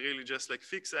if I really just like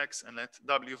fix x and let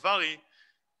w vary,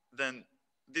 then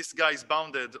this guy is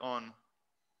bounded on,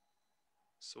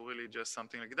 so really just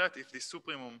something like that. If this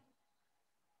supremum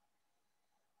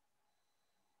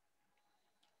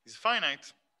is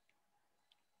finite,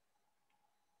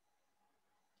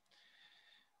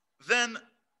 then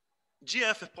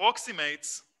GF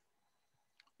approximates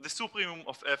the supremum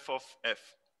of f of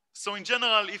f. So in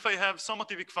general, if I have some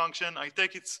motivic function, I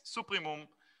take its supremum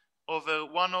over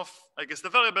one of, I guess, the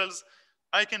variables,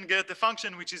 I can get a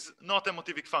function which is not a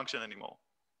motivic function anymore.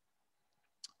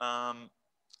 I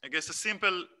guess a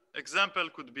simple example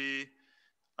could be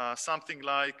something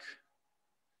like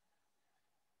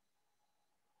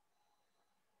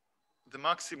the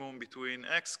maximum between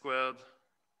x squared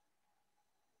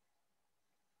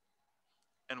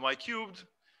and y cubed.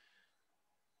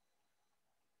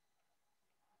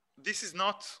 This is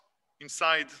not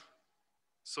inside,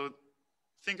 so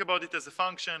think about it as a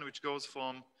function which goes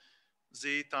from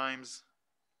z times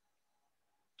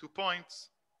 2 points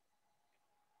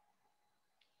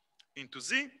into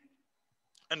z,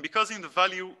 and because in the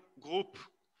value group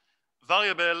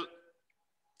variable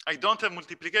I don't have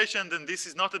multiplication, then this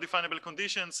is not a definable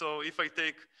condition. So if I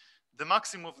take the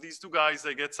maximum of these two guys,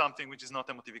 I get something which is not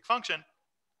a motivic function.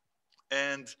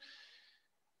 And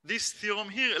this theorem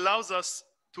here allows us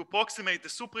to approximate the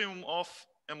supremum of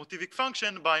a motivic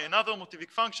function by another motivic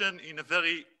function in a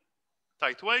very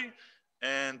tight way.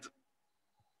 And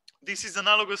this is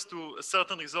analogous to a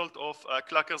certain result of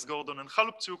Clackers, Gordon, and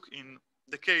Chalupchuk in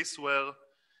the case where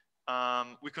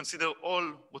we consider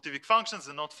all motivic functions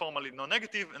and not formally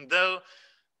non-negative, and there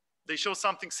they show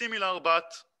something similar,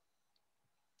 but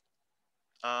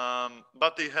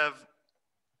they have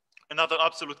another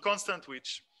absolute constant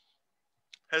which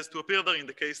has to appear there in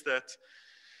the case that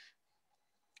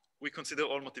we consider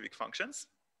all motivic functions.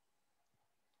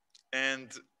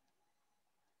 And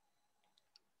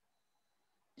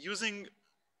using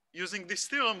this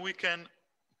theorem, we can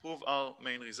prove our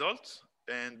main result.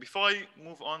 And before I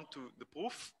move on to the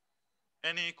proof,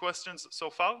 any questions so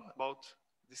far about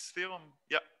this theorem?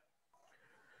 Yeah.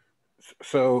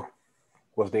 So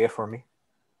was there for me?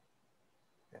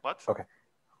 What? Okay.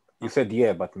 You said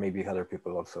yeah, but maybe other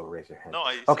people also raise their hand. No,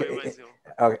 I okay.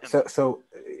 Okay. So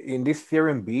in this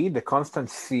theorem B, the constant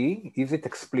C, is it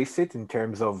explicit in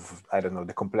terms of, I don't know,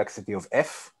 the complexity of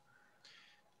F?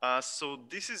 So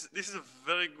this is a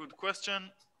very good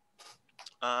question.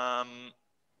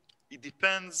 It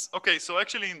depends. Okay, so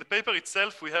actually in the paper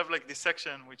itself, we have like this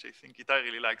section, which I think Itai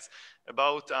really likes,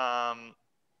 about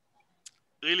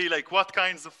really like what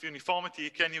kinds of uniformity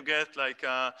can you get, like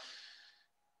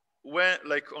where,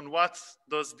 like on what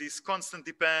does this constant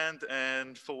depend,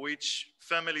 and for which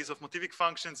families of motivic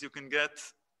functions you can get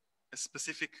a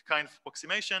specific kind of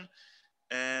approximation.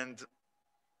 And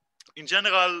in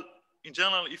general,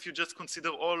 if you just consider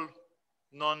all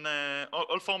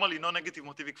formally non-negative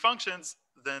motivic functions,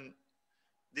 then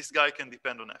this guy can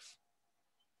depend on F.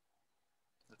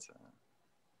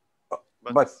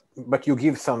 That's, but you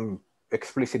give some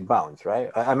explicit bounds, right?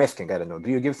 I'm asking, I don't know. Do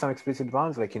you give some explicit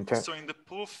bounds, like in terms? So in the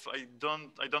proof, I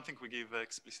don't think we give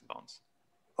explicit bounds.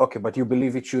 Okay, but you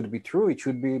believe it should be true? It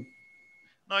should be.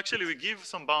 No, actually, we give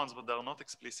some bounds, but they're not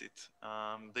explicit.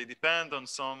 They depend on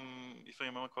some, if I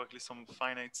remember correctly, some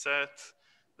finite set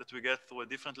that we get through a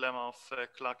different lemma of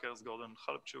Clackers, Gordon,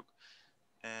 Chalupchuk.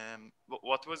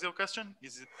 What was your question?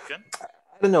 Is it again?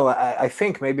 I don't know. I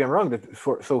think maybe I'm wrong. That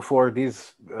for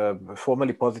these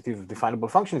formally positive definable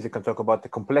functions, you can talk about the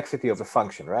complexity of a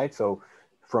function, right? So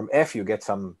from f you get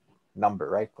some number,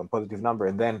 right? Some positive number,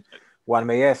 and then one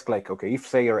may ask, like, okay, if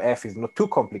say your f is not too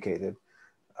complicated,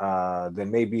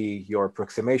 then maybe your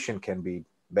approximation can be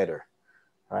better,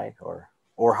 right? Or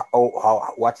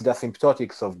what's the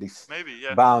asymptotics of this maybe,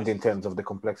 yeah, bound in terms of the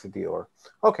complexity? Or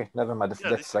okay, never mind.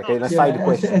 That's like an Yeah, aside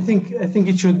question. I think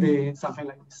it should be something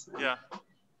like this. Yeah.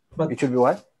 But it should be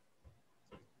what?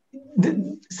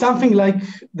 Something like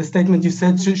the statement you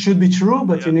said should be true,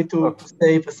 but you need to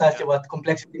say precisely what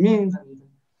complexity means. And,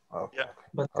 yeah.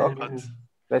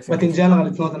 But in general,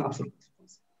 it's not an absolute.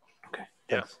 Okay.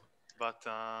 Thanks. Yeah. But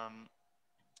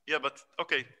yeah, but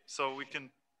okay. So we can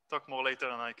talk more later,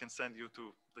 and I can send you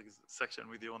to the section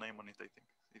with your name on it, I think,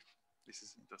 if this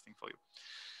is interesting for you.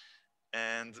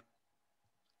 And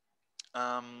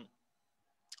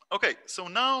okay, so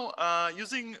now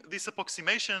using this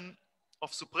approximation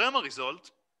of Suprema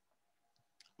result,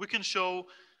 we can show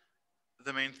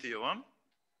the main theorem.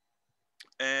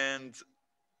 And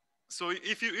so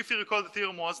if you recall, the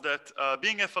theorem was that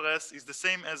being FRS is the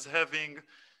same as having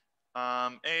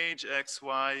age x,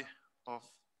 y of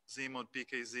z mod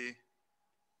pkz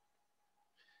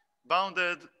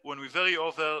bounded when we vary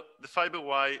over the fiber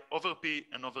y over p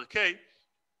and over k.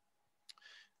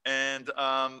 And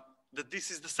that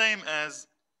this is the same as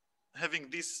having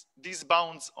these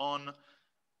bounds on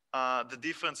the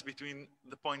difference between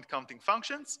the point counting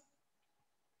functions.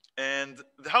 And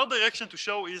the hard direction to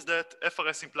show is that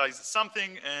FRS implies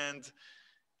something, and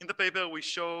in the paper we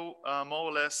show more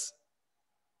or less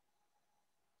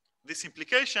this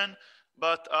implication,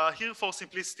 but here for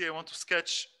simplicity I want to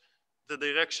sketch the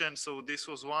direction. So this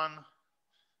was 1,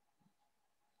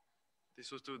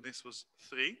 this was 2, this was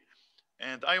 3.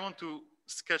 And I want to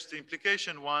sketch the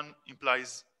implication. 1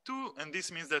 implies 2, and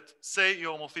this means that, say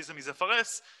your morphism is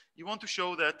FRS, you want to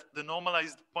show that the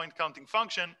normalized point counting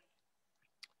function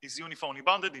is uniformly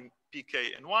bounded in p,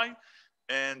 k, and y.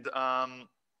 And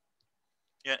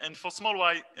yeah, and for small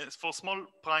y, for small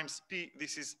primes p,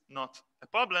 this is not a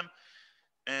problem.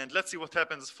 And let's see what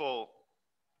happens for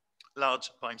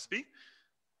large primes p.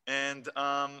 And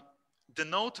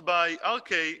denote by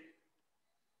RK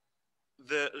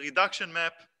the reduction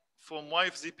map from y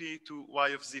of zp to y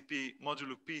of zp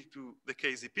modulo p to the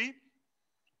kzp.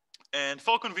 And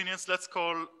for convenience, let's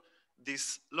call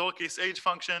this lowercase h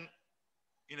function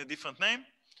in a different name,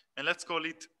 and let's call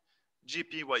it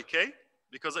gpyk,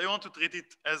 because I want to treat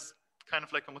it as kind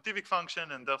of like a motivic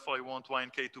function, and therefore I want y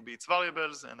and k to be its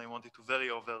variables, and I want it to vary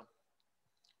over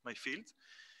my field.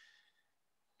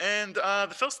 And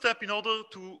the first step in order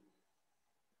to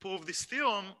prove this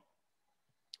theorem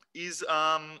is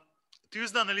to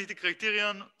use the analytic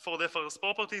criterion for the FRS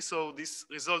property. So this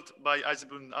result by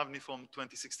Aizenbud and Avni from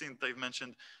 2016 that I've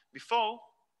mentioned before.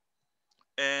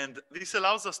 And this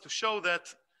allows us to show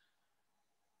that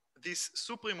this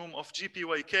supremum of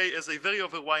gpyk as I vary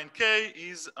over y and k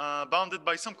is bounded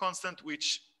by some constant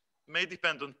which may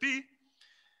depend on p.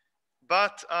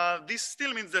 But this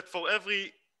still means that for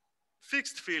every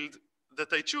fixed field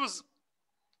that I choose,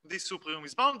 this supremum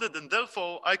is bounded, and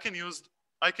therefore I can use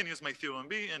my theorem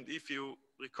B. And if you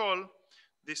recall,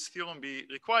 this theorem B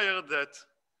required that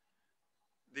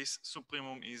this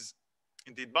supremum is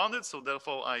indeed bounded, so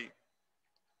therefore I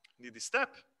need this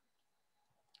step.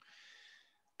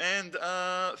 And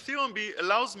theorem B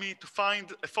allows me to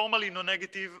find a formally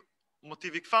non-negative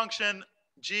motivic function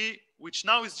g, which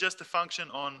now is just a function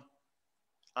on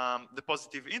the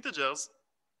positive integers.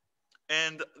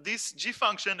 And this g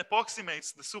function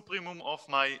approximates the supremum of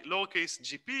my lowercase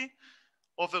gp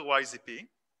over yzp.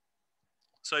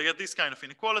 So I get this kind of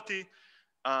inequality.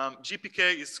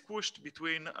 Gpk is squished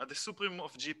between the supremum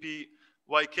of gp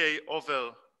yk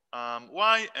over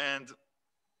y and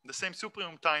the same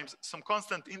supremum times some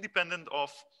constant independent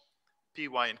of p,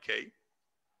 y, and k.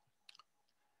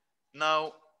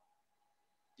 Now,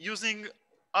 using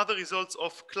other results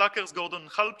of Klackers, Gordon,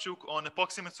 and Chalupchuk on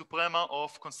approximate suprema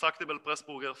of constructible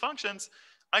Pressburger functions,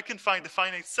 I can find a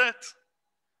finite set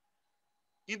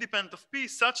independent of p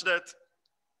such that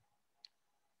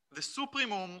the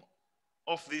supremum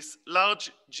of this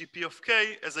large gp of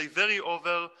k as I vary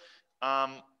over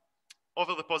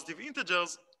the positive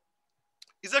integers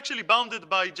is actually bounded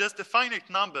by just a finite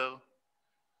number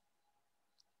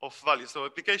of values. So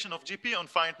application of gp on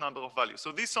finite number of values.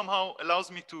 So this somehow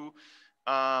allows me to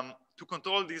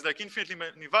control these like infinitely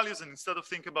many values, and instead of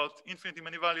think about infinitely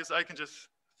many values, I can just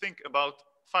think about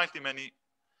finitely many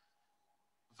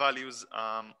values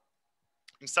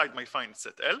inside my finite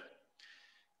set L.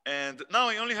 And now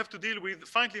I only have to deal with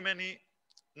finitely many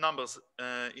numbers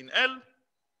in L.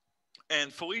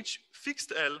 And for each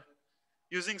fixed L,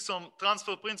 using some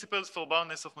transfer principles for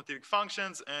boundedness of motivic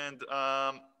functions. And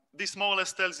this more or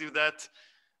less tells you that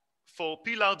for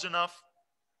P large enough,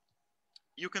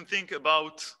 you can think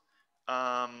about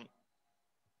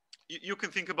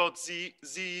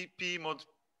Z P mod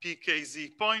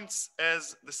PKZ points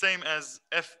as the same as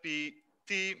FP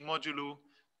T modulo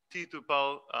T to the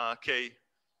power K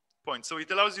points. So it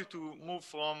allows you to move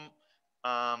from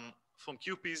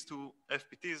QPs to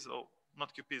FPTs, or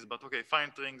not QPs, but okay,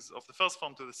 finite rings of the first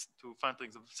form to finite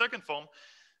rings of the second form.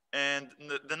 And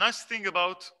the nice thing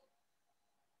about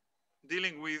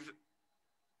dealing with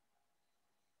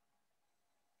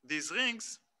these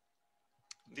rings,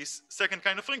 this second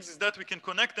kind of rings, is that we can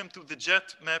connect them to the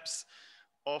jet maps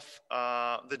of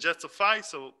the jets of phi,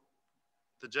 so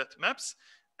the jet maps.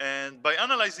 And by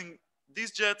analyzing these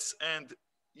jets and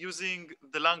using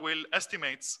the Lang-Weil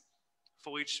estimates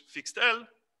for each fixed L,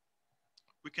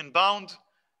 we can bound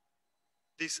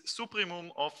this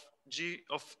supremum of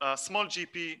small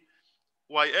gp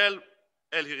YL.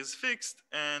 L here is fixed,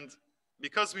 and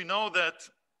because we know that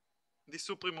this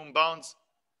supremum bounds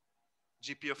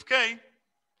gp of k,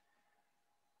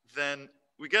 then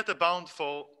we get a bound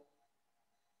for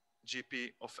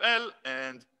gp of L,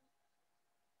 and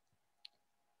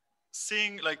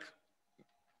seeing, like,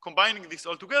 combining this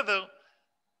all together,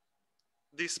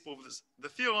 this proves the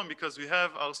theorem, because we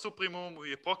have our supremum,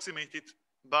 we approximate it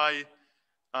by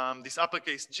this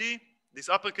uppercase G. This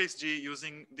uppercase G,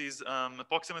 using these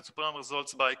approximate supremum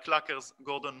results by Klackers,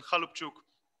 Gordon, Chalupchuk,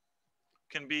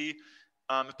 can be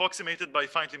approximated by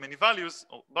finitely many values,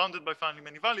 or bounded by finitely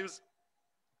many values.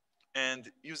 And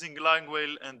using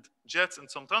Lang-Weil and jets and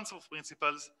some transfer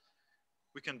principles,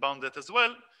 we can bound that as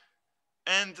well.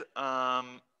 And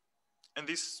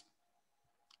this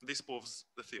proves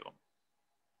the theorem.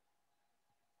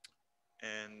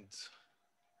 And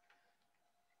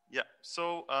yeah,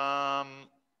 so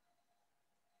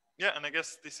yeah, and I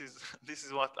guess this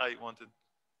is what I wanted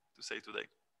to say today.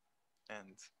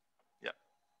 And yeah,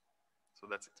 so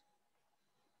that's it.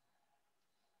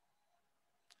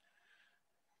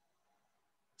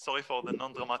 Sorry for the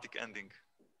non-dramatic ending.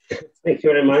 Thank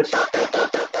you very much.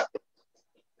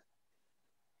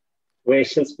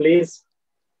 Questions, please.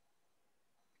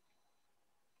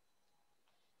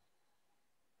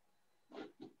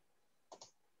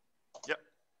 Yeah.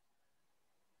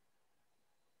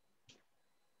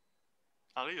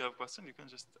 Ari, you have a question? You can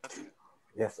just ask it.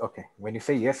 Yes, okay. When you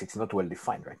say yes, it's not well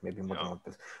defined, right? Maybe more than one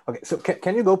person. Okay, so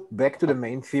can you go back to the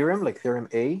main theorem, like theorem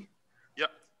A? Yeah.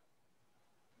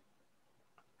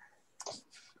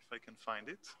 If I can find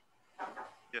it.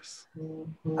 Yes.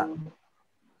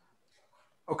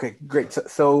 Okay, great.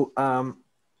 So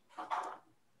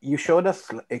you showed us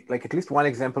like at least one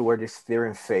example where this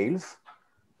theorem fails,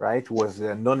 right? Was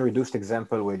a non-reduced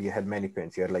example where you had many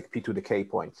points. You had like P to the K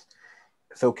points.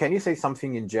 So can you say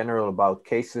something in general about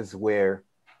cases where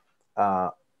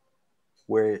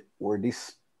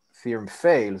this theorem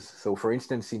fails? So for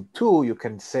instance, in 2, you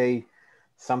can say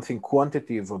something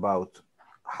quantitative about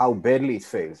how badly it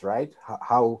fails, right?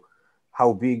 How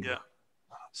big, yeah.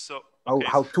 So okay.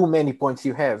 how too many points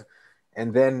you have.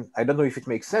 And then I don't know if it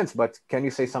makes sense, but can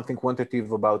you say something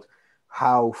quantitative about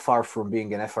how far from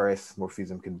being an FRS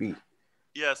morphism can be?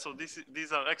 Yeah, so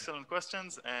these are excellent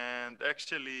questions, and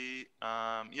actually,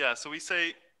 yeah, so we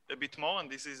say a bit more,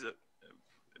 and this is a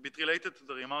bit related to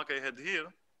the remark I had here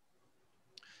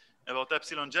about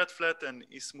epsilon jet flat and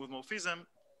E-smooth morphisms,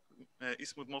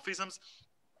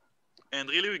 and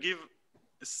really we give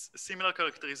a similar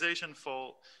characterization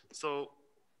for, so,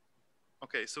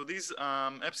 okay, so these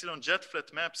epsilon jet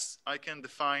flat maps, I can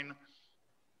define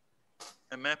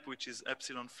a map which is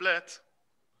epsilon flat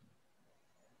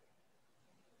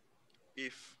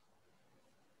if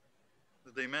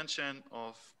the dimension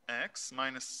of x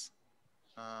minus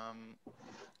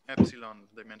epsilon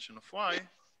dimension of y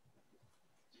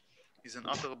is an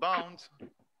upper bound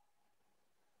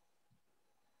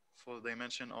for the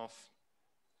dimension of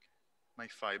my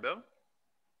fiber.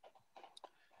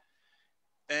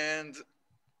 And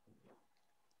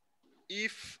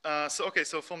if,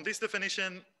 so from this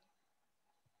definition,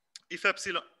 if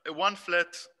epsilon, one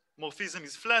flat morphism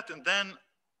is flat, and then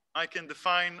I can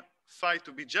define phi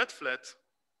to be jet flat,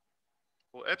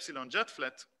 or epsilon jet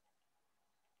flat,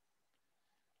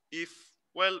 if,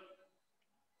 well,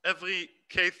 every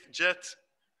kth jet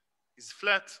is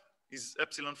flat, is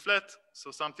epsilon flat,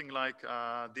 so something like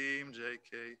dim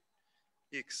jk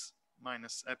x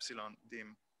minus epsilon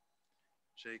dim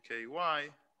jky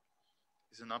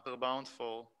is an upper bound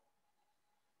for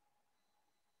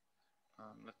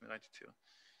let me write it here.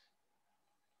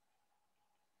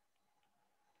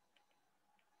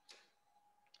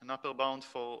 An upper bound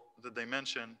for the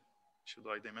dimension, should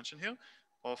write dimension here,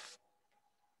 of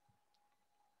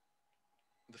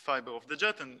the fiber of the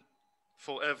jet, and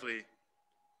for every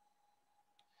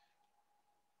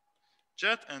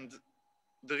jet. And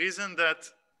the reason that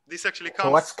this actually comes.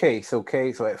 So what's K? So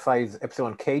K, so phi is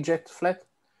epsilon K jet flat?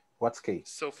 What's K?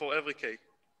 So for every K.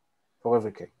 For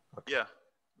every K. Okay.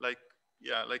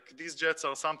 Yeah, like these jets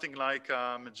are something like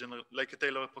a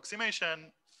Taylor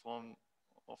approximation from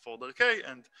of order K,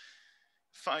 and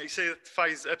I say that phi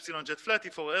is epsilon jet flat.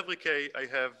 If for every K I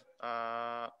have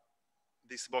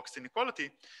this boxed inequality.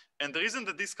 And the reason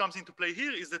that this comes into play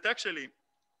here is that actually,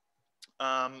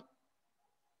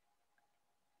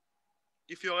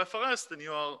 if you're FRS, then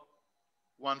you are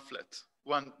one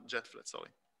jet flat, sorry.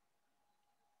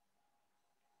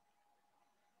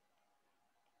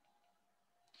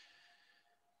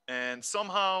 And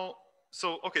somehow,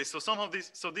 so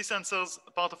this answers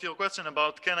part of your question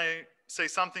about, can I say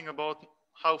something about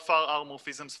how far are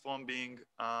morphisms from being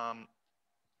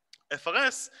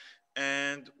FRS?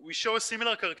 And we show a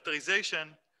similar characterization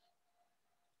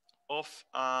of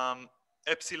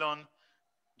epsilon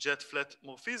jet flat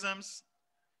morphisms.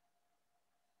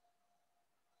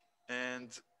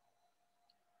 And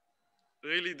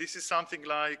really, this is something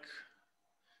like,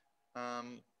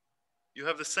 you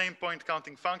have the same point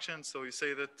counting function. So you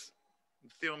say that the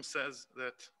theorem says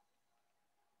that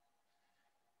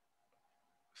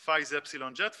phi is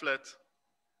epsilon jet flat.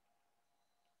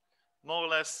 More or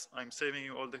less, I'm saving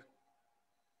you all the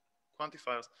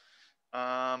quantifiers.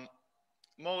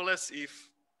 More or less, if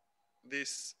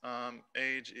this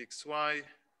age xy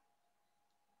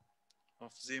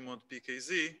of z mod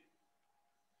pkz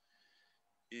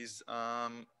is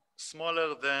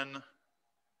smaller than,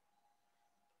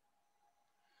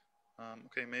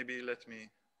 okay, maybe let me,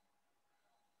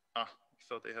 I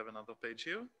thought I have another page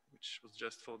here, which was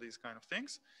just for these kind of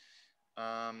things.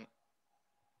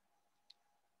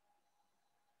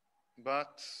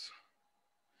 But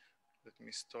let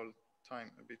me stall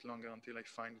time a bit longer until I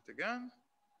find it again.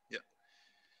 Yeah.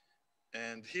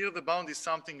 And here the bound is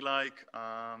something like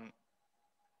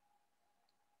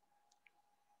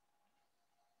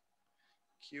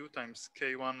q times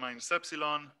k1 minus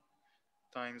epsilon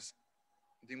times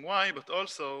dim y, but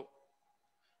also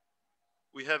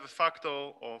we have a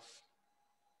factor of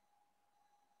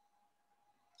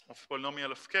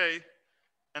polynomial of k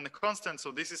and a constant.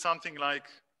 So this is something like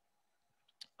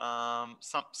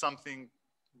something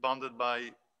bounded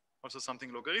by also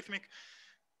something logarithmic.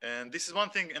 And this is one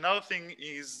thing. Another thing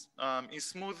is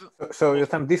smooth. So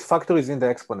Yotam, this factor is in the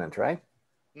exponent, right?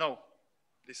 No.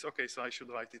 This, okay, so I should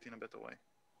write it in a better way.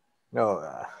 No.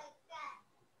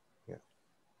 Yeah.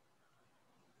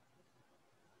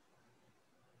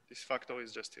 This factor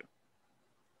is just here.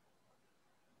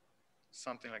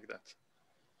 Something like that.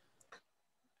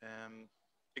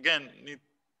 Again,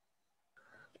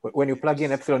 when you plug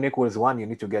in epsilon equals 1, you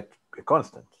need to get a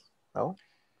constant, no?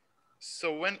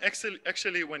 So when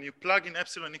actually when you plug in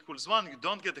epsilon equals 1, you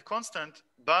don't get a constant,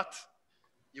 but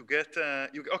you get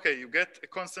you get a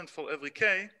constant for every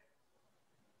k.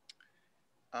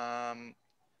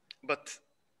 But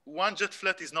one jet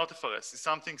flat is not FRS. It's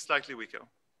something slightly weaker.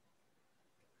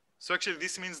 So actually,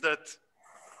 this means that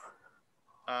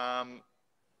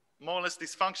more or less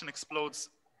this function explodes,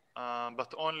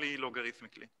 but only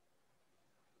logarithmically.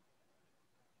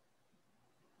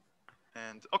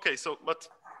 And okay, so but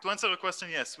to answer the question,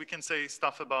 yes, we can say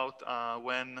stuff about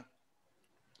when,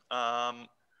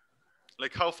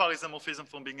 like how far is a morphism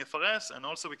from being FRS, and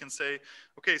also we can say,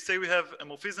 okay, say we have a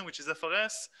morphism which is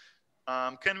FRS,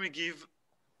 can we give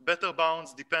better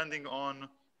bounds depending on,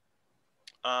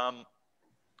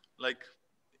 like,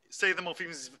 say the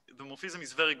morphism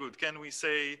is very good. Can we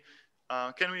say,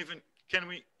 can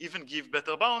we even give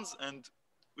better bounds? And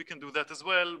we can do that as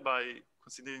well by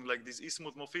considering like these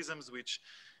E-smooth morphisms, which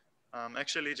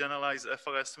actually generalize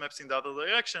FRS maps in the other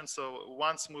direction. So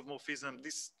one smooth morphism,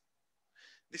 this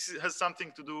has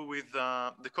something to do with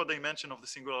the codimension of the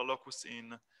singular locus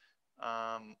in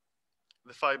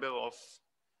the fiber of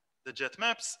the jet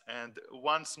maps, and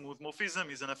one smooth morphism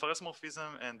is an FRS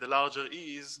morphism, and the larger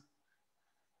E is,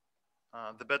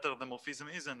 the better the morphism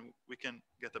is, and we can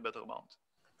get a better bound.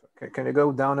 Okay, can you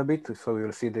go down a bit so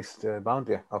you'll see this bound?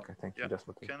 Yeah, okay, thank you. Yeah. Just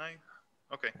looking. Can I?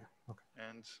 Okay. Yeah, okay.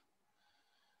 And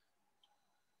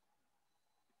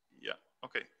yeah,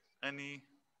 okay. Any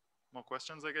more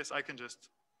questions? I guess I can just,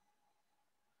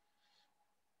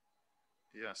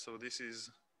 yeah, so this is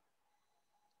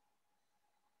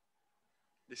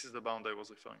the bound I was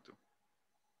referring to.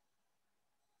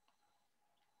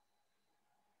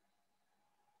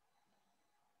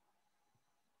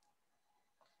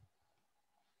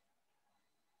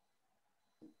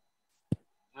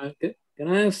 Can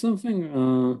I ask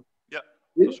something? Yeah,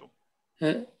 for sure.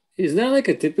 Is there like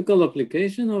a typical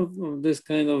application of this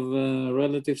kind of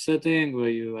relative setting where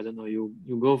you, I don't know, you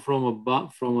go from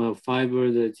a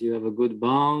fiber that you have a good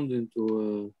bound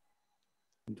into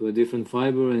a different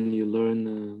fiber and you learn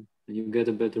and you get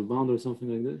a better bound or something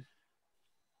like this?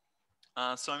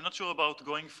 So I'm not sure about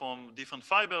going from different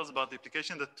fibers, but the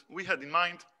application that we had in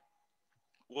mind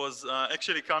was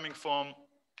actually coming from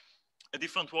a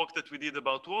different work that we did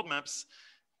about word maps.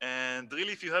 And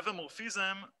really, if you have a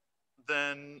morphism,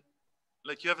 then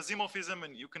like you have a z-morphism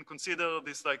and you can consider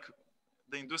this like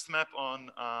the induced map on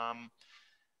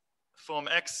from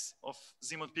x of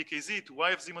z mod pkz to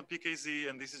y of z mod pkz,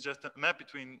 and this is just a map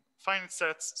between finite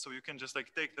sets. So you can just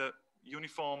like take the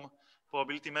uniform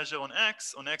probability measure on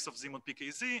x of z mod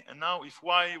pkz, and now if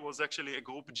y was actually a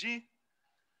group G,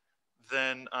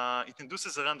 then it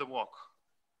induces a random walk.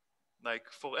 Like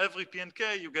for every p and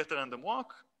k, you get a random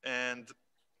walk, and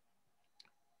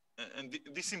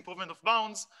this improvement of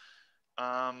bounds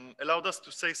allowed us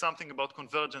to say something about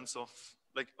convergence of,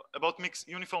 like about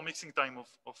uniform mixing time of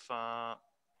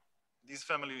this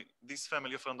family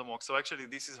of random walks. So actually,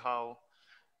 this is how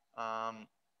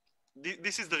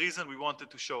this is the reason we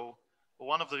wanted to show, or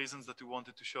one of the reasons that we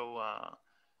wanted to show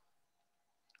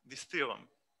this theorem.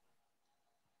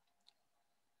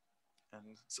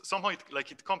 And so somehow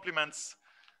it complements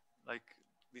like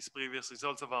these previous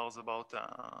results of ours about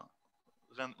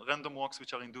random walks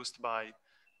which are induced by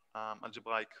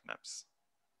algebraic maps.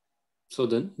 So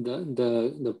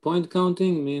the point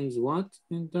counting means what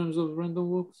in terms of random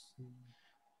walks?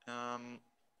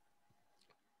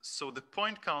 So the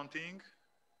point counting,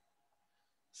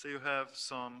 say you have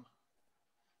some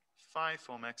phi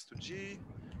from x to g,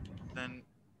 then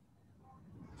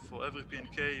for every p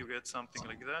and k you get something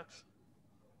like that.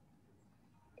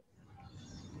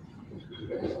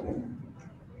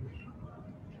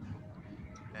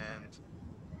 And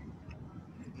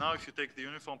now if you take the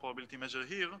uniform probability measure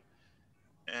here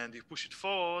and you push it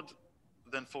forward,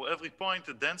 then for every point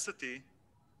the density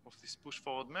of this push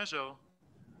forward measure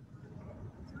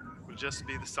will just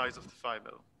be the size of the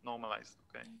fiber, normalized,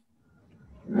 okay?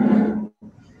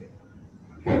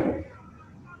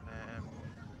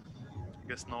 I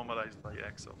guess normalized by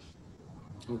x of.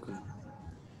 Okay.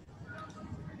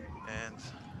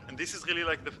 And this is really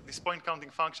like this point counting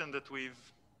function that we've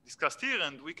discussed here,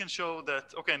 and we can show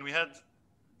that, okay, and we had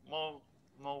more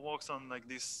works on like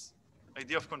this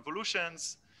idea of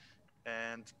convolutions,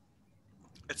 and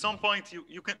at some point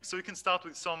you can start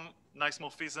with some nice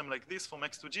morphism like this from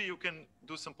x to g. You can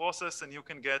do some process and you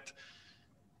can get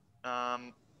a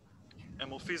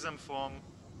morphism from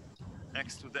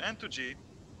x to the n to g,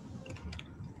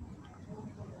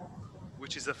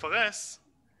 which is FRS.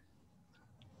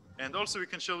 And also we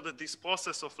can show that this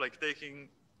process of like taking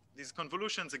these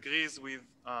convolutions agrees with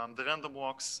the random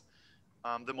walks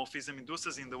the morphism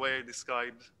induces in the way I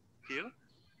described here.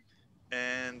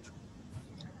 And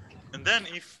then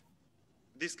if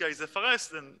this guy is FRS,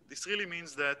 then this really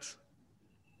means that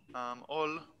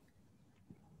all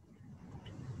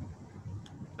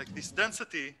like this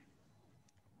density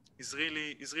is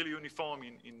really uniform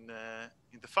in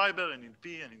the fiber and in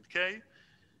P and in K.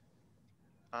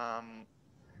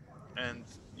 And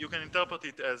you can interpret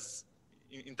it as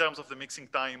in terms of the mixing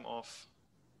time of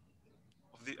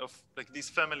like this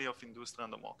family of induced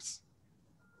random walks.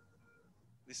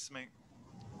 This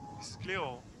is clear,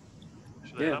 or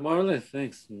should I elaborate? More or less.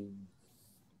 Thanks.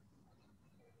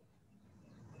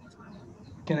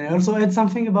 Can I also add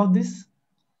something about this?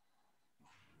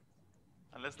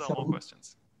 Unless there are more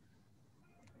questions.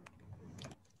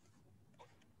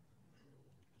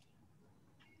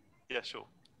 Yeah, sure.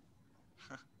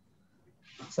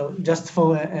 So just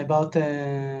for about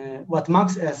what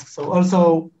Max asked. So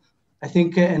also, I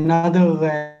think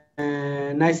another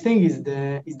nice thing is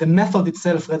the method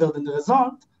itself rather than the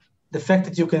result. The fact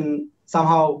that you can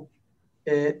somehow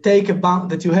take a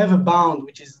bound, that you have a bound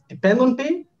which is dependent on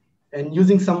P, and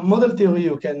using some model theory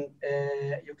you can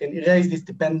erase this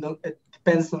depends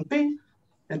on P,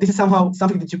 and this is somehow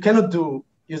something that you cannot do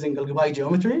using algebraic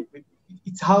geometry.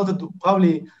 It's hard to do,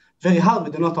 probably very hard. We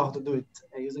do not know how to do it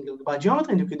using algebraic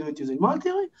geometry, and you can do it using model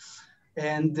theory.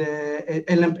 And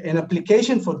an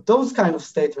application for those kind of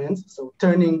statements, so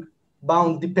turning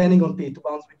bounds depending on P to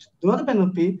bounds which do not depend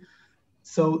on P,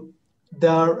 so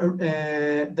there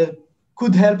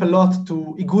could help a lot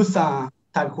to Igusa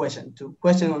type question, to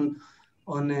question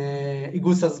on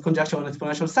Igusa's conjecture on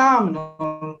exponential sum, and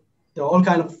there are all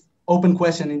kind of open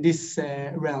question in this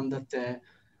realm that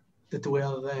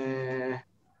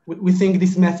we think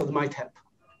this method might help.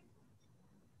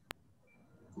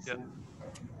 Yeah.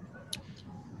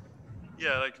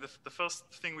 Yeah, like the first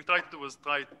thing we tried to do was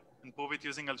try and prove it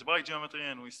using algebraic geometry,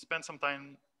 and we spent some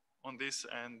time on this,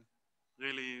 and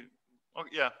really, oh,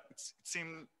 yeah, it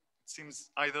seems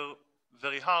either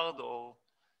very hard or,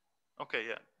 okay,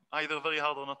 yeah, either very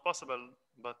hard or not possible,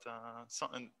 but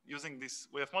and using this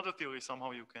way of model theory,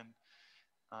 somehow you can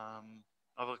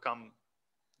overcome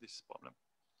this problem.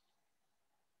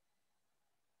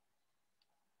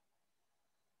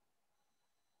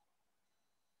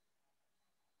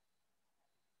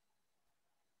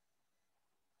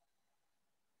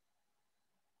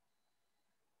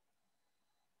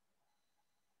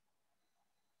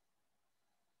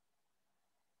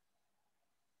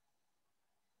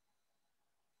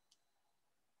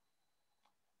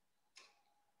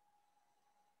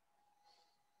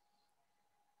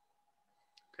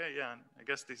 Okay, yeah, and I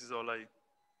guess this is all I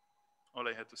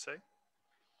had to say.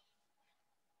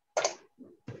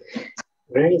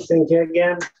 Great, thank you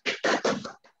again.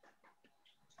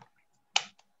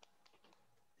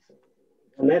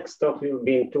 The next talk will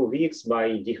be in 2 weeks by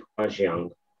Dihua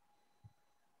Jiang.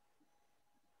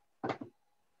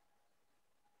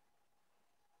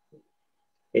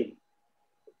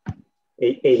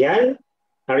 Eyal,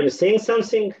 are you saying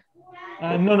something?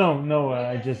 No.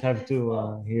 I just have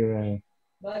to hear.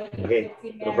 Okay,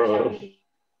 no problem.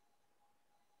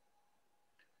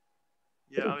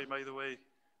 Yeah, Ari, by the way,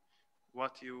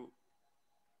 what you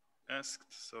asked,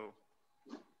 so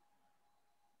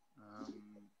I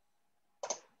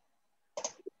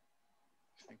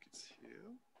think it's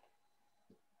here.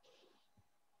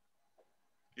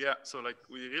 Yeah, so like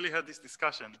we really had this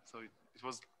discussion. So it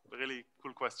was a really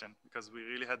cool question because we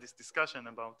really had this discussion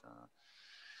about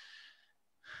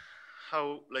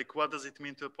how, like, what does it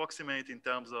mean to approximate in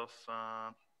terms of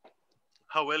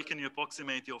how well can you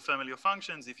approximate your family of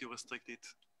functions if you restrict it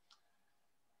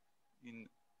in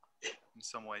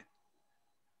some way.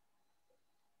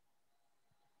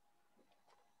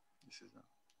 This is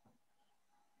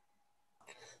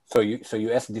So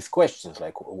you ask these questions,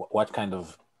 like what kind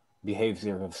of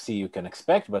behavior of C you can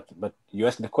expect, but you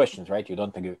ask the questions, right? You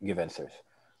don't give answers,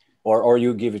 or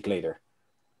you give it later.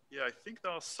 Yeah, I think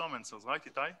there are some answers, right,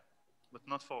 Itai? But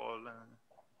not for all.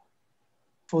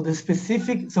 For the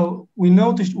specific, so we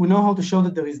know how to show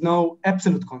that there is no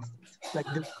absolute constant, like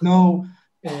there's no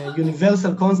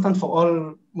universal constant for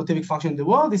all motivic function in the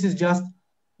world. This is just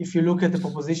if you look at the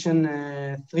proposition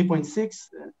 3.6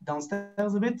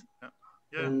 downstairs a bit.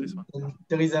 Yeah, this one.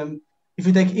 There is if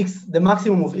you take x, the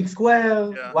maximum of x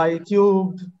squared, y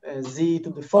cubed, z to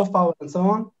the 4th power, and so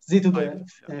on, z to the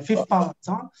 5th power, and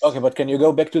so on. Okay, but can you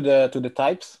go back to the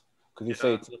types? Because you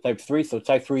say it's type 3, so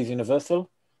type 3 is universal.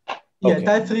 Yeah, okay.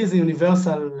 Type 3 is a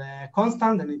universal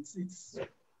constant, and it's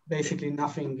basically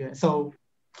nothing. So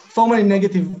formally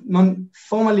non-negative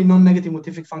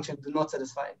motivic functions do not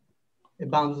satisfy a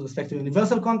bound with respect to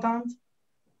universal constant.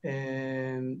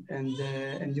 And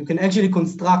you can actually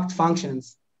construct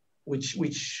functions which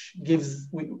gives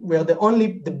where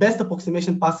the best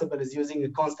approximation possible is using a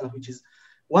constant which is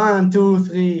 1, 2,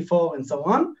 3, 4, and so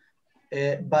on.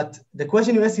 But the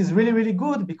question you ask is really, really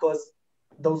good because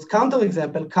those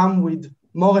counterexamples come with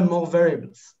more and more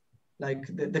variables. Like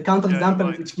the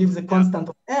counterexample which gives a constant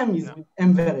of m is with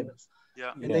m variables.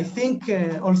 Yeah. And I think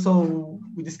also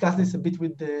we discussed this a bit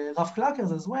with the Raf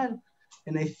Clackers as well.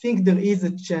 And I think there is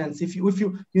a chance if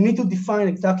you need to define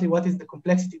exactly what is the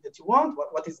complexity that you want,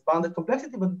 what is bounded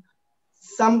complexity, but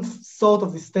some sort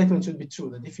of this statement should be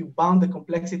true that if you bound the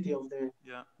complexity of the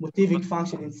motivic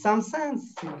function in some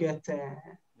sense, you get.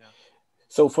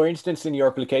 So, for instance, in your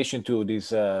application to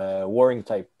these warring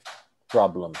type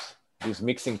problems, these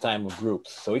mixing time of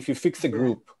groups. So, if you fix a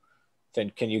group, then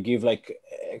can you give like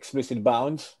explicit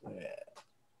bounds,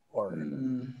 or?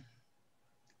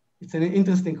 It's an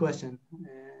interesting question.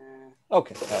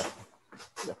 Okay.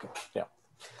 Okay. Yeah.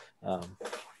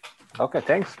 Okay.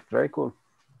 Thanks. Very cool.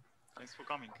 Thanks for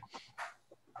coming.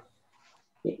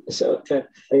 So,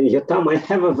 Yotam, I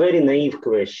have a very naive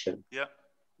question. Yeah.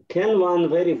 Can one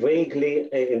very vaguely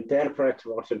interpret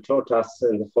what you taught us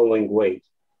in the following way?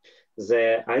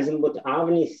 The Aizenbud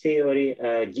Avni theory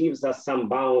gives us some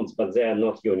bounds, but they are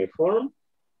not uniform.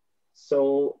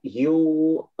 So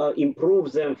you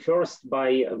improve them first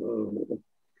by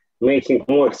making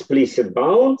more explicit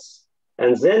bounds,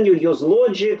 and then you use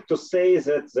logic to say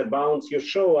that the bounds you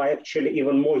show are actually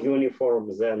even more uniform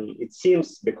than it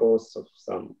seems because of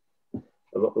some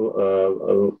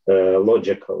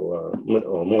logical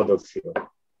or model theory.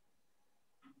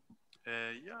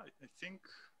 Yeah, I think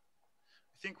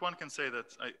one can say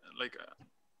that.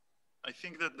 I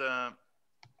think that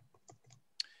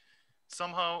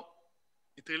somehow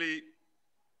it really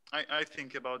I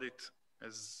think about it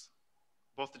as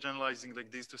both generalizing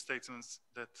like these two statements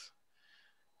that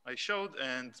I showed,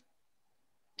 and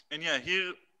yeah,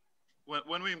 here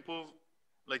when we improve,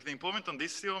 like the improvement on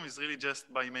this theorem is really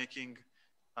just by making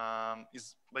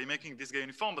this guy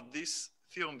uniform, but this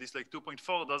theorem, this like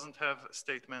 2.4, doesn't have a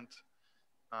statement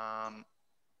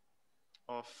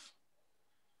of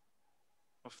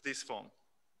this form.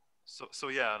 So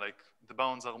yeah, like the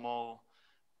bounds are more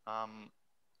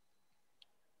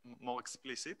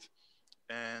explicit,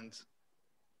 and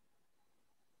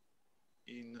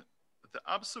in the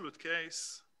absolute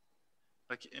case,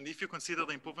 like, and if you consider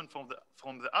the improvement from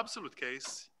the absolute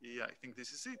case, yeah, I think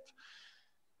this is it.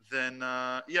 Then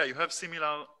yeah, you have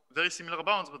very similar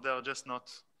bounds, but they are just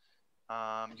not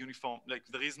uniform. Like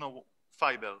there is no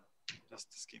fiber,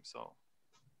 just the scheme. So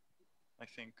I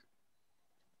think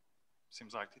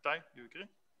seems right. Itai, you agree?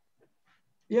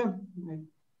 Yeah,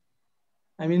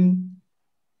 I mean,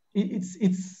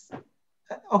 it's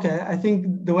okay. I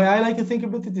think the way I like to think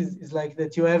about it is like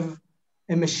that you have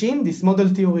a machine. This model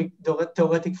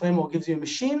theoretic framework gives you a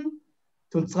machine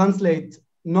to translate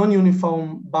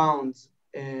non-uniform bounds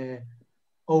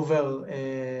over,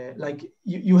 like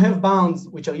you have bounds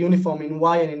which are uniform in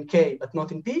Y and in K, but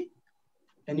not in P,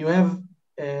 and you have,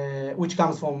 which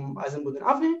comes from Aizenbud and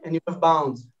Avni, and you have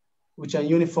bounds which are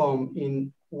uniform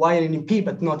in Y and in P,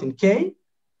 but not in K.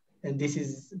 And this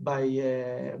is by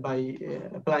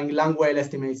applying Lang-Weil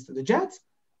estimates to the jets.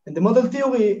 And the model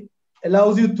theory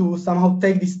allows you to somehow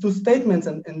take these two statements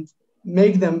and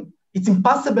make them, it's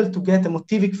impossible to get a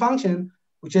motivic function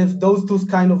which has those two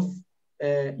kind of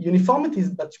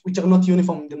uniformities, but which are not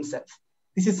uniform in themselves.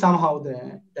 This is somehow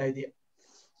the idea.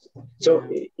 So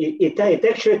it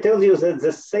actually tells you that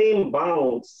the same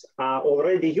bounds are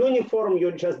already uniform,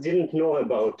 you just didn't know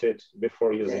about it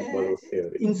before using model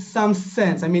theory. In some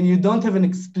sense, I mean, you don't have an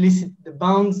explicit, the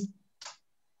bounds,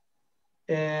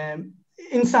 in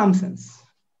some sense,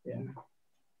 yeah.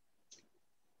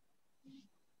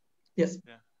 Yes.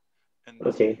 Yeah. And,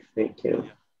 okay, thank you.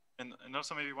 Yeah. And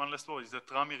also maybe one last word is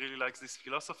that Rami really likes this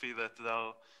philosophy that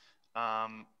there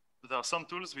are some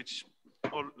tools which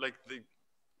they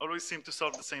always seem to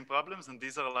solve the same problems, and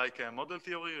these are like model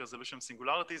theory, resolution of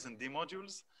singularities, and D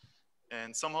modules.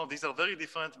 And somehow these are very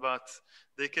different, but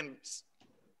they can,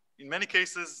 in many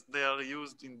cases, they are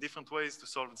used in different ways to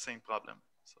solve the same problem.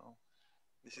 So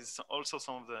this is also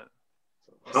some of the...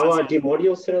 How are D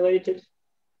modules related?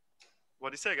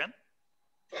 What do you say again?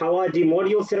 How are D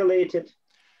modules related?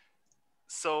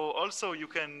 So also you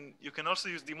can also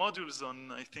use D modules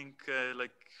on, I think,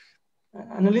 like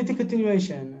analytic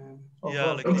attenuation of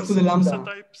like x to the lambda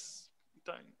types.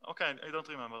 Okay, I don't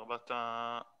remember, but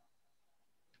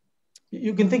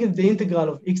you can think of the integral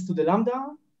of x to the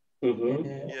lambda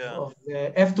of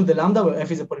the f to the lambda, where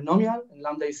f is a polynomial and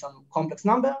lambda is some complex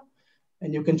number,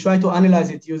 and you can try to analyze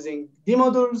it using D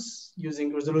modules,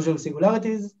 using resolution of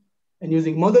singularities, and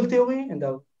using model theory. And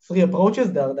there are three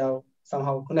approaches that are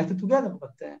somehow connected together,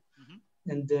 but they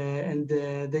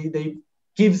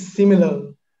give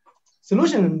similar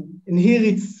solution. And here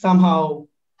it's somehow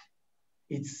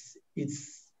it's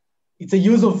a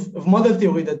use of model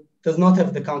theory that does not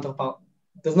have the counterpart,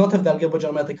 does not have the algebraic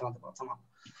geometry counterpart somehow.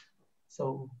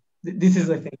 So this is,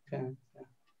 I think,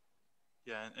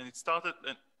 yeah, and it started,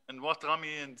 and what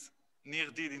Rami and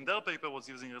Nir did in their paper was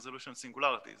using resolution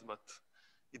singularities, but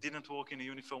it didn't work in a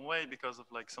uniform way because of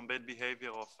like some bad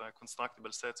behavior of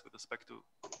constructible sets with respect to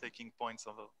taking points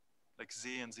over like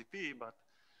Z and ZP, but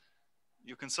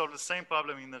you can solve the same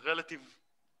problem in a relative,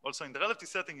 also in the relative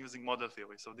setting using model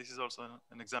theory. So this is also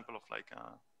an example of like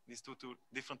these two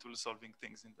different tools solving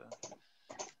things in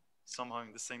somehow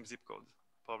in the same zip code,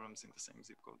 problems in the same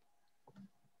zip code.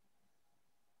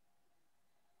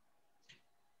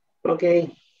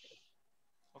 Okay.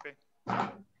 Okay.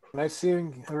 Nice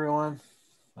seeing everyone.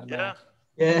 Bye-bye.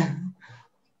 Yeah. yeah.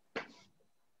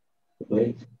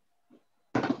 Wait.